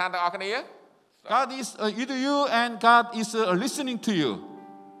ខេអធិដ្ឋានទាំងអស់គ្នា God is either you and God is listening to you.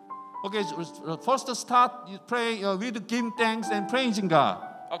 Okay, first start you pray with giving thanks and praising God.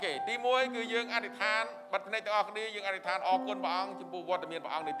 អូខេទី1គឺយើងអធិដ្ឋានបិទភ្នែកទាំងអស់គ្នាយើងអធិដ្ឋានអរគុណព្រះអង្គចំពោះវត្តមានព្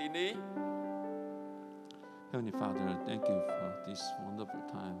រះអង្គនៅទីនេះ Heavenly Father, thank you for this wonderful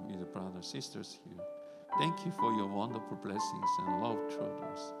time with the brothers and sisters here. Thank you for your wonderful blessings and love toward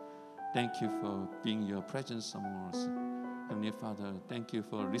us. Thank you for being your presence among us. Heavenly Father, thank you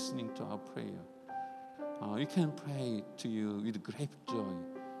for listening to our prayer. We can pray to you with great joy.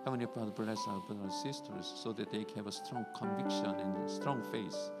 Heavenly Father, bless our brothers and sisters so that they can have a strong conviction and strong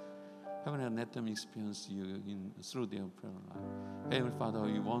faith. Heavenly, let them experience you through their prayer life. Heavenly Father,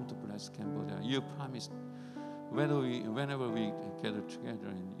 we want to bless Cambodia. You promised whenever we gather together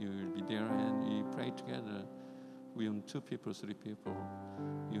and you will be there and we pray together, we 2 people, 3 people,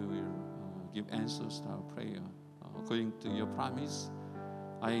 you will give answers to our prayer. According to your promise,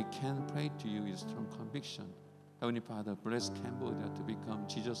 I can pray to you with strong conviction. Heavenly Father, bless Cambodia to become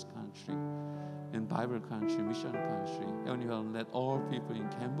Jesus' country and Bible country, mission country. Heavenly Father, let all people in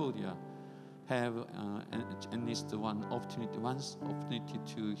Cambodia have at least one opportunity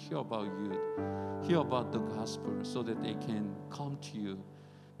to hear about you, hear about the gospel so that they can come to you.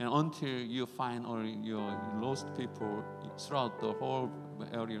 And until you find all your lost people throughout the whole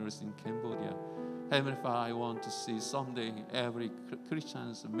areas in Cambodia, Heavenly Father, I want to see someday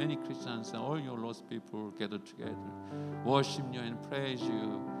many Christians and all your lost people gather together, worship you and praise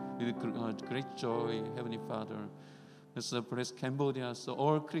you with great joy, Heavenly Father. Let's bless Cambodia so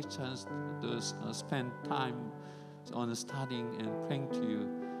all Christians spend time on studying and praying to you.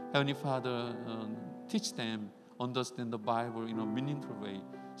 Heavenly Father, teach them, understand the Bible in a meaningful way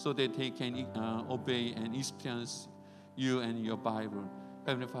so that they can obey and experience you and your Bible.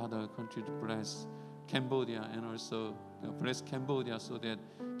 Heavenly Father, continue to bless Cambodia and also bless Cambodia so that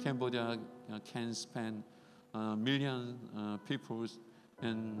Cambodia can spend millions people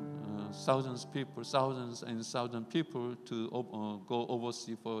and thousands and people to go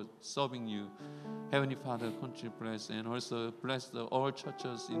overseas for serving you. Heavenly Father, continue to bless and also bless all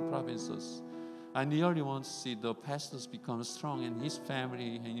churches in provinces. I really want to see the pastors become strong in his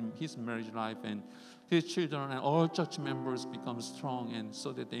family and in his marriage life and his children and all church members become strong and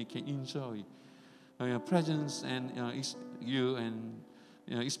so that they can enjoy your presence and you and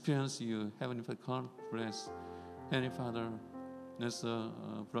experience you. Heavenly Father, bless. Heavenly Father, let's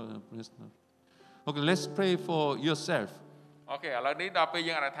bless. Okay, let's pray for yourself. អូខេឥឡូវនេះដល់ពេល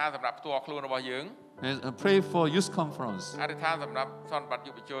យើងអធិដ្ឋានសម្រាប់ផ្ទាល់ខ្លួនរបស់យើង And pray for youth conference. អធិដ្ឋានសម្រាប់សន្និបាត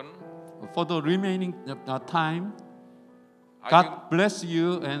យុវជន For the remaining time, God bless you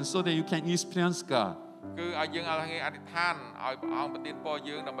and so that you can experience God. គឺឲ្យយើងអធិដ្ឋានឲ្យព្រះអង្គប្រទានពរ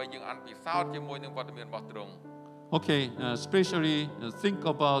យើងដើម្បីយើងអនុពិសោធន៍ជាមួយនឹងវត្តមានរបស់ទ្រង់ Okay, especially think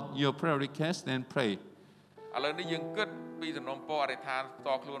about your prayer request and pray. ឥឡូវនេះយើងគិតពីសំណុំពរអធិដ្ឋានផ្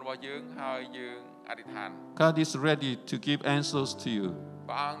ទាល់ខ្លួនរបស់យើងហើយយើងអធិដ្ឋាន God is ready to give answers to you.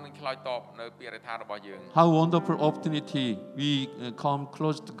 ព្រះអង្គនឹងឆ្លើយតបនៅពីអធិដ្ឋានរបស់យើង How wonderful opportunity we come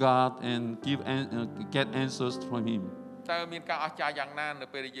close to God and get answers from Him. តើមានការអស្ចារ្យយ៉ាងណានៅ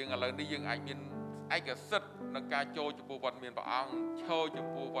ពេលដែលយើងឥឡូវនេះយើងអាចមានឯកសិទ្ធិក្នុងការចូលចំពោះវត្តមានព្រះអង្គឈរចំ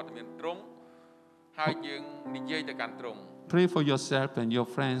ពោះវត្តមានទ្រង់ហើយយើងនិយាយទៅកាន់ទ្រង់ Pray for yourself and your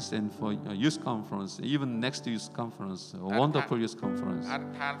friends and for youth conference, even next youth conference, a wonderful youth conference. អធិ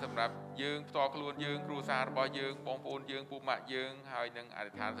ដ្ឋានសម្រាប់យើងផ្ទាល់ខ្លួនយើងគ្រួសាររបស់យើងបងប្អូនយើងពូម៉ាក់យើងហើយនឹងអ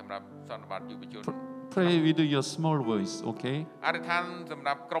ធិដ្ឋានសម្រាប់សន្និបាតយុវជន Pray with your small voice, okay? អធិដ្ឋានសម្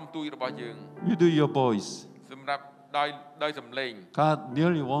រាប់ក្រុមទូយរបស់យើង With your voice. សម្រាប់ដោយសំឡេង God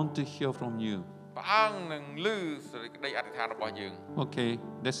really want to hear from you. ព្រះអង្គនឹងឮសេចក្តីអធិដ្ឋានរបស់យើង Okay,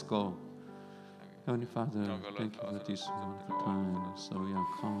 let's go. Heavenly Father, thank you for this wonderful time. So we are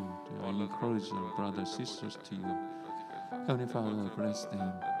come to encourage our brothers and sisters to you. Heavenly Father, bless them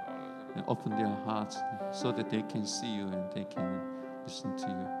and open their hearts so that they can see you and they can listen to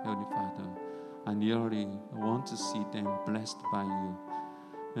you. Heavenly Father, I really want to see them blessed by you.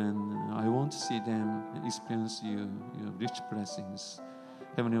 And I want to see them experience your rich blessings.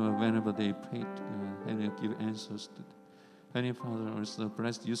 Heavenly Father, whenever they pray together, Heavenly give answers to them. Heavenly Father, also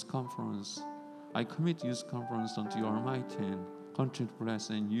bless youth conference. I commit youth conference unto your almighty hand. Continue to bless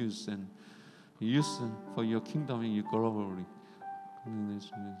and use for your kingdom and your glory.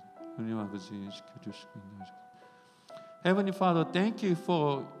 하나님 아버지 지켜주시고 Heavenly Father, thank you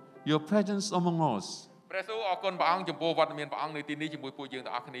for your presence among us. ព្រះសូរអរគុណព្រះអង្គចំពោះវត្តមានព្រះអង្គនៅទីនេះជាមួយពួកយើង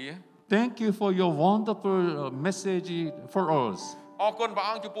ទាំងអស់គ្នា Thank you for your wonderful message for us. អរគុណព្រះ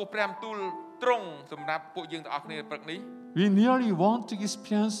អង្គចំពោះព្រះបន្ទូលទ្រង់សម្រាប់ពួកយើងទាំងអស់គ្នាព្រឹកនេះ We really want to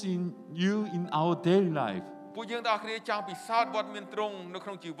experience in you in our daily life. ពួកយើងទាំងអស់គ្នាចង់ពិសោធន៍វត្តមានទ្រង់នៅក្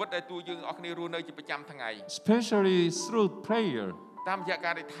នុងជីវិតដែលពួកយើងទាំងអស់គ្នារស់នៅជាប្រចាំថ្ងៃ Especially through prayer. តាមរយៈកា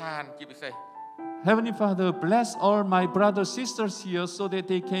រអធិដ្ឋានជាពិសេស Heavenly Father, bless all my brothers and sisters here so that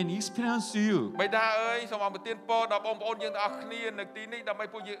they can experience you. បិតាអើយសូមអរគុណពរដល់បងប្អូនយើងទាំងអស់គ្នានៅទីនេះដើម្បី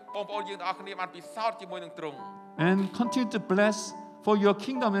ពួកយើងបងប្អូនយើងទាំងអស់គ្នាបានពិសោធន៍ជាមួយនឹងទ្រង់ And continue to bless for your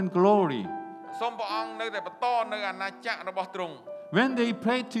kingdom and glory. សូមព្រះអង្គនៅតែបន្តនៅអាណាចក្ររបស់ទ្រង់ When they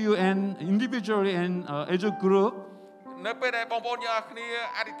pray to you and individually and as a group, នៅពេលដែលបងប្អូនយើងអស់គ្នា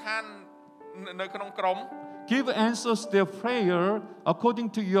អធិដ្ឋាននៅក្នុងក្រុម give answers to their prayer according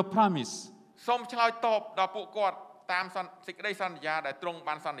to your promise. សូមឆ្លើយតបដល់ពួកគាត់តាមសេចក្តីសន្យាដែលទ្រង់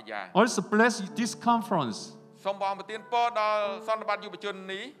បានសន្យា Also bless this conference. សូមព្រះអង្គប្រទានពរដល់សន្និបាតយុវជន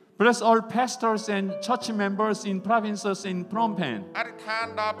នេះ Bless all pastors and church members in provinces in Phnom Penh. អធិដ្ឋាន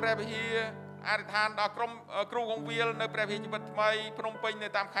ដល់ព្រះវិហារអធិដ្ឋានដល់ក្រុមគ្រូកងវិលនៅព្រះវិហារជីវិតថ្មីភ្នំពេញនៅ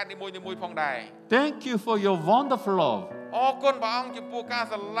តាមខេត្តនីមួយៗផងដែរ Thank you for your wonderful love. អរគុណព្រះអង្គចំពោះការ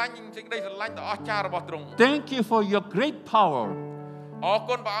ស្រឡាញ់សេចក្តីស្រឡាញ់ដ៏អស្ចារ្យរបស់ទ្រង់ Thank you for your great power. អរ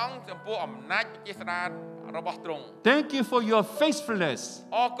គុណព្រះអង្គចំពោះអំណាចវិជាស្ដារបស់ទ្រង់ Thank you for your faithfulness.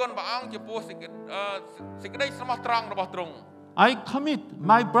 អរគុណព្រះអង្គចំពោះសេចក្តីស្មោះត្រង់របស់ទ្រង់ I commit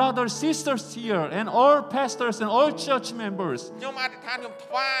my brothers, sisters here, and all pastors and all church members. ខ្ញុំអធិដ្ឋានខ្ញុំ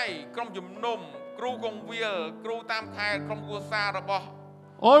ថ្វាយក្រុមជំនុំគ្រូកងវិលគ្រូតាមខេត្តក្រុមគ្រួសាររបស់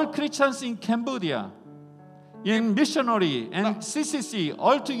All Christians in Cambodia, in missionary and CCC,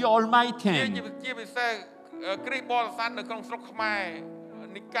 all to your almighty. ជាពិសេសគ្រីស្ទបរិស័ទនៅក្នុងស្រុកខ្មែរ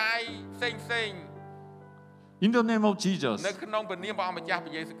និកាយផ្សេង In the name of Jesus. នៅក្នុងព្រះនាមព្រះអង្គម្ចាស់ព្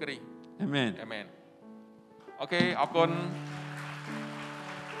រះយេស៊ូវគ្រីស្ទ Amen. អាមែនអូខេអរគុណ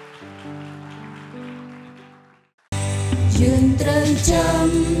យើងត្រូវចាំ